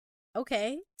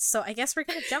 Okay, so I guess we're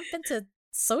gonna jump into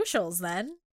socials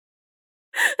then.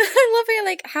 I love it.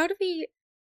 Like, how do we?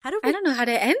 I don't know how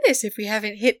to end this if we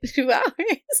haven't hit 2 hours.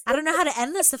 I don't know how to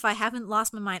end this if I haven't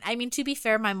lost my mind. I mean, to be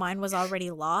fair, my mind was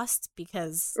already lost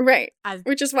because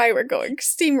which is why we're going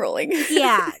steamrolling.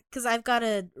 Yeah, because I've got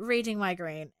a raging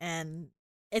migraine and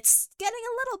it's getting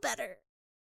a little better.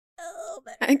 A little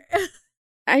better.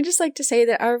 I just like to say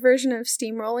that our version of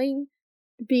steamrolling,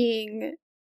 being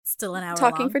still an hour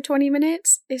talking long for 20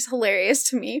 minutes, is hilarious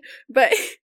to me. But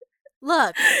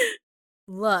look,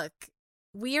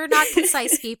 we are not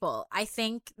concise people. I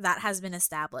think that has been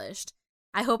established.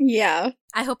 I hope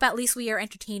at least we are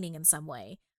entertaining in some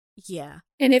way. Yeah.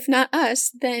 And if not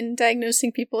us, then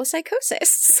diagnosing people with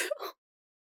psychosis.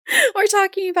 Or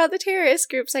talking about the terrorist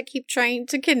groups that keep trying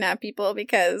to kidnap people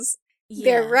because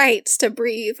their rights to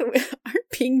breathe are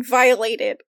being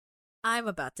violated. I'm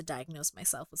about to diagnose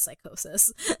myself with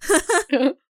psychosis.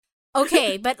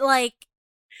 Okay, but like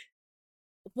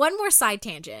one more side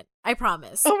tangent, I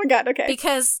promise. Oh my god, okay.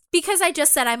 Because I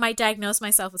just said I might diagnose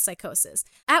myself with psychosis.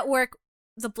 At work,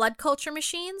 the blood culture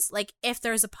machines, like if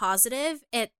there's a positive,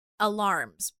 it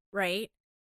alarms, right?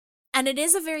 And it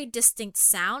is a very distinct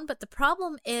sound, but the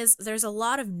problem is there's a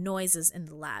lot of noises in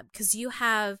the lab because you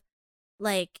have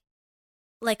like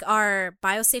our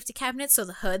biosafety cabinets, so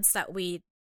the hoods that we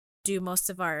do most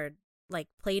of our like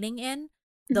plating in,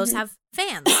 those have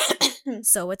fans.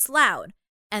 So it's loud.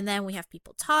 And then we have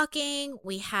people talking,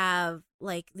 we have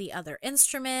like the other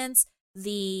instruments,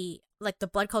 the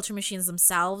blood culture machines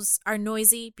themselves are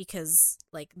noisy because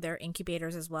like they're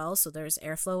incubators as well, so there's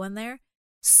airflow in there.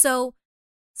 So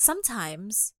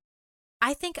sometimes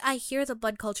I think I hear the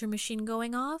blood culture machine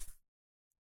going off,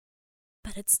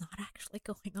 but it's not actually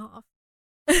going off.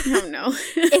 Oh no.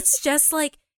 It's just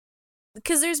like,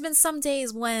 because there's been some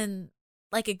days when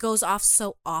like it goes off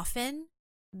so often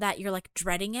that you're like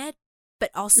dreading it,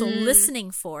 but also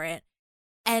listening for it.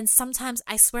 And sometimes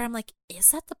I swear I'm like, is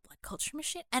that the blood culture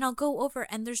machine? And I'll go over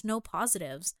and there's no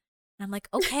positives. And I'm like,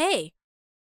 okay,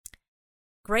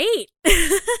 great.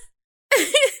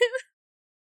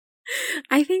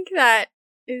 I think that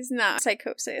is not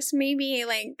psychosis. Maybe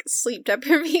like sleep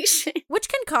deprivation. Which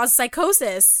can cause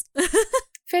psychosis.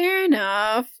 Fair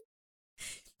enough.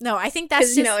 No, I think that's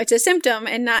just, you know, it's a symptom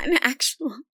and not an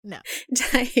actual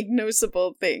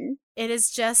diagnosable thing. It is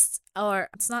just, or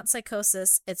it's not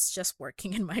psychosis, it's just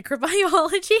working in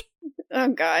microbiology. Oh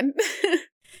god.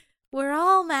 We're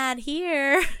all mad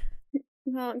here.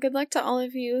 Well, good luck to all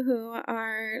of you who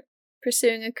are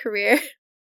pursuing a career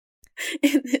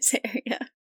in this area.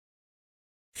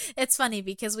 It's funny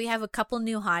because we have a couple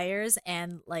new hires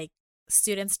and like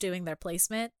students doing their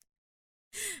placement.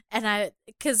 And I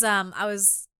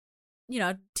was, you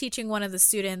know, teaching one of the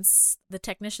students the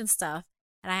technician stuff,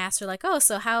 and I asked her like, "Oh,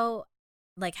 so how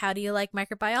do you like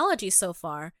microbiology so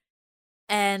far?"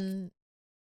 And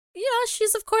you know,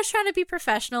 she's of course trying to be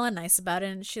professional and nice about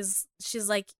it, and she's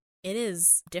like, "It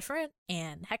is different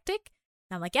and hectic."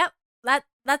 And I'm like, "Yep,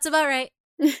 That's about right.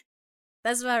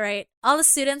 That's about right. All the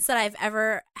students that I've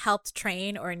ever helped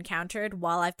train or encountered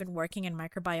while I've been working in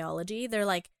microbiology, they're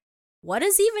like, what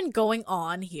is even going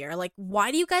on here? Like,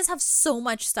 why do you guys have so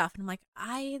much stuff? And I'm like,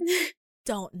 I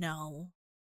don't know.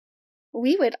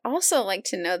 We would also like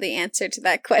to know the answer to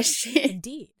that question.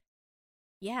 Indeed.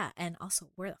 Yeah, and also,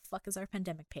 where the fuck is our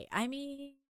pandemic pay? I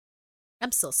mean,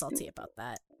 I'm still salty about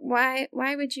that. Why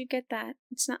would you get that?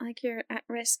 It's not like you're at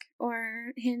risk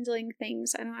or handling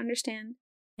things. I don't understand.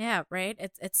 Yeah, right?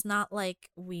 It's not like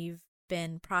we've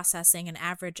been processing an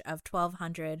average of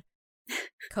 1,200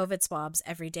 COVID swabs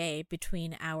every day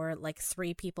between our,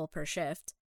 3 people per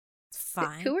shift. It's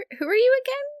fine. Who are you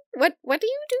again? What do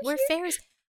you do We're here? fairies.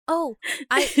 Oh,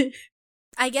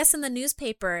 I guess in the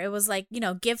newspaper, it was like,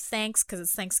 give thanks, because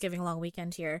it's Thanksgiving long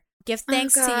weekend here. Give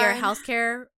thanks to your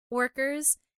healthcare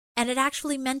workers. And it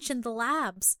actually mentioned the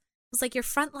labs. It was like your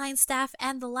frontline staff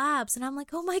and the labs. And I'm like,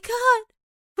 oh my God,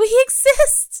 we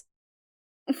exist.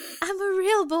 I'm a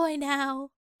real boy now.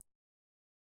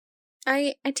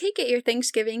 I take it your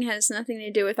Thanksgiving has nothing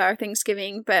to do with our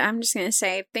Thanksgiving, but I'm just going to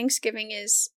say Thanksgiving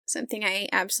is something I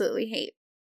absolutely hate.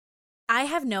 I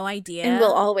have no idea. And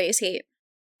will always hate.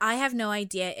 I have no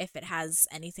idea if it has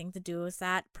anything to do with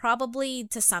that. Probably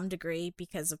to some degree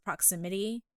because of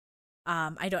proximity.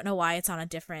 I don't know why it's on a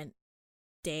different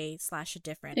day / a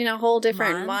different in a whole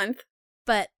different month.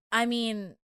 But I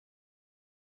mean,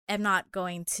 I'm not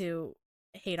going to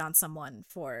hate on someone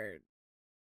for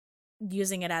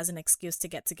using it as an excuse to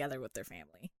get together with their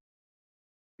family.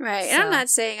 Right. So, and I'm not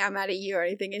saying I'm mad at you or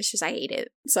anything. It's just I hate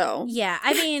it. So yeah,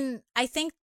 I mean, I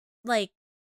think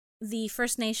the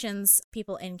First Nations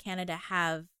people in Canada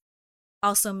have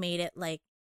also made it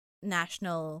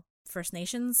National First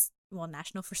Nations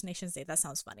Day. That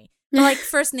sounds funny. But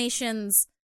First Nations,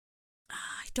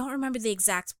 I don't remember the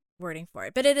exact wording for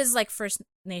it, but it is First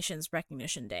Nations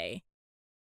Recognition Day.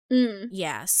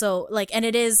 Yeah, so and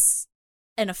it is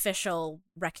an official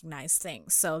recognized thing.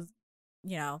 So,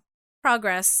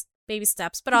 progress, baby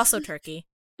steps, but also turkey.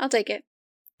 I'll take it.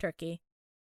 Turkey.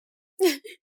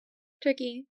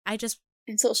 Turkey.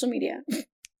 And social media.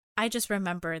 I just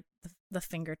remember the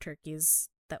finger turkeys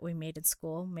that we made in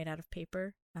school, made out of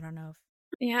paper. I don't know if...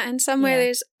 Yeah, and somewhere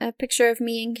there's a picture of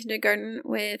me in kindergarten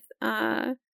with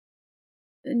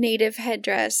native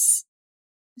headdress,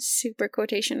 super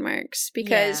quotation marks,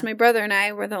 because my brother and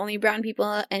I were the only brown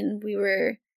people and we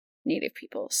were native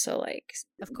people. So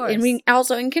of course. And we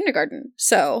also in kindergarten.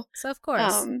 So of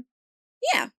course.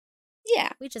 Yeah.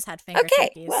 We just had finger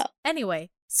turkeys. Well.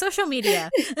 Anyway, social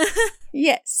media.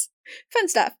 Yes. Fun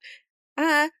stuff.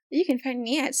 You can find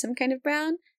me at Some Kind of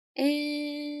Brown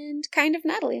and Kind of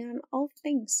Natalie on all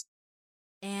things.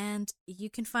 And you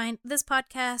can find this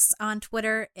podcast on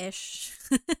Twitter-ish.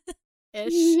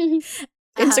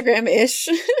 Instagram-ish.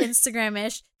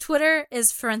 Instagram-ish. Twitter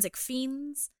is Forensic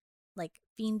Fiends,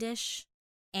 fiendish.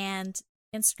 And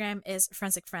Instagram is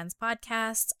Forensic Friends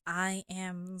Podcast. I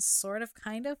am sort of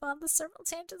kind of on the Several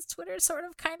Tangents Twitter, sort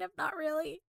of kind of, not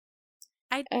really.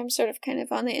 I'm sort of kind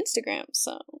of on the Instagram,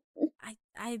 so...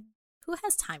 Who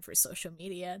has time for social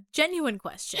media? Genuine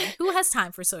question. Who has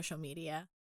time for social media?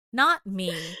 Not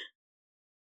me.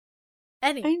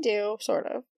 I do, sort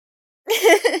of.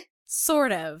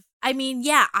 Sort of. I mean,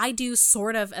 yeah, I do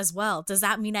sort of as well. Does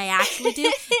that mean I actually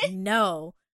do?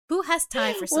 No. Who has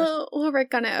time for social... We'll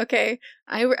work on it, okay.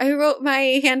 I wrote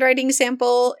my handwriting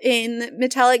sample in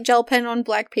metallic gel pen on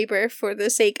black paper for the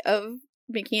sake of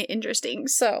making it interesting,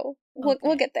 so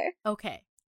we'll get there. Okay.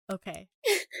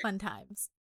 Fun times.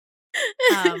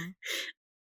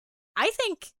 I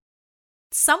think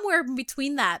somewhere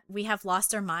between that, we have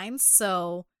lost our minds,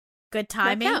 so good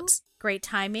timing. Great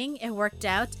timing. It worked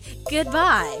out.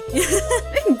 Goodbye.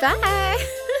 Bye.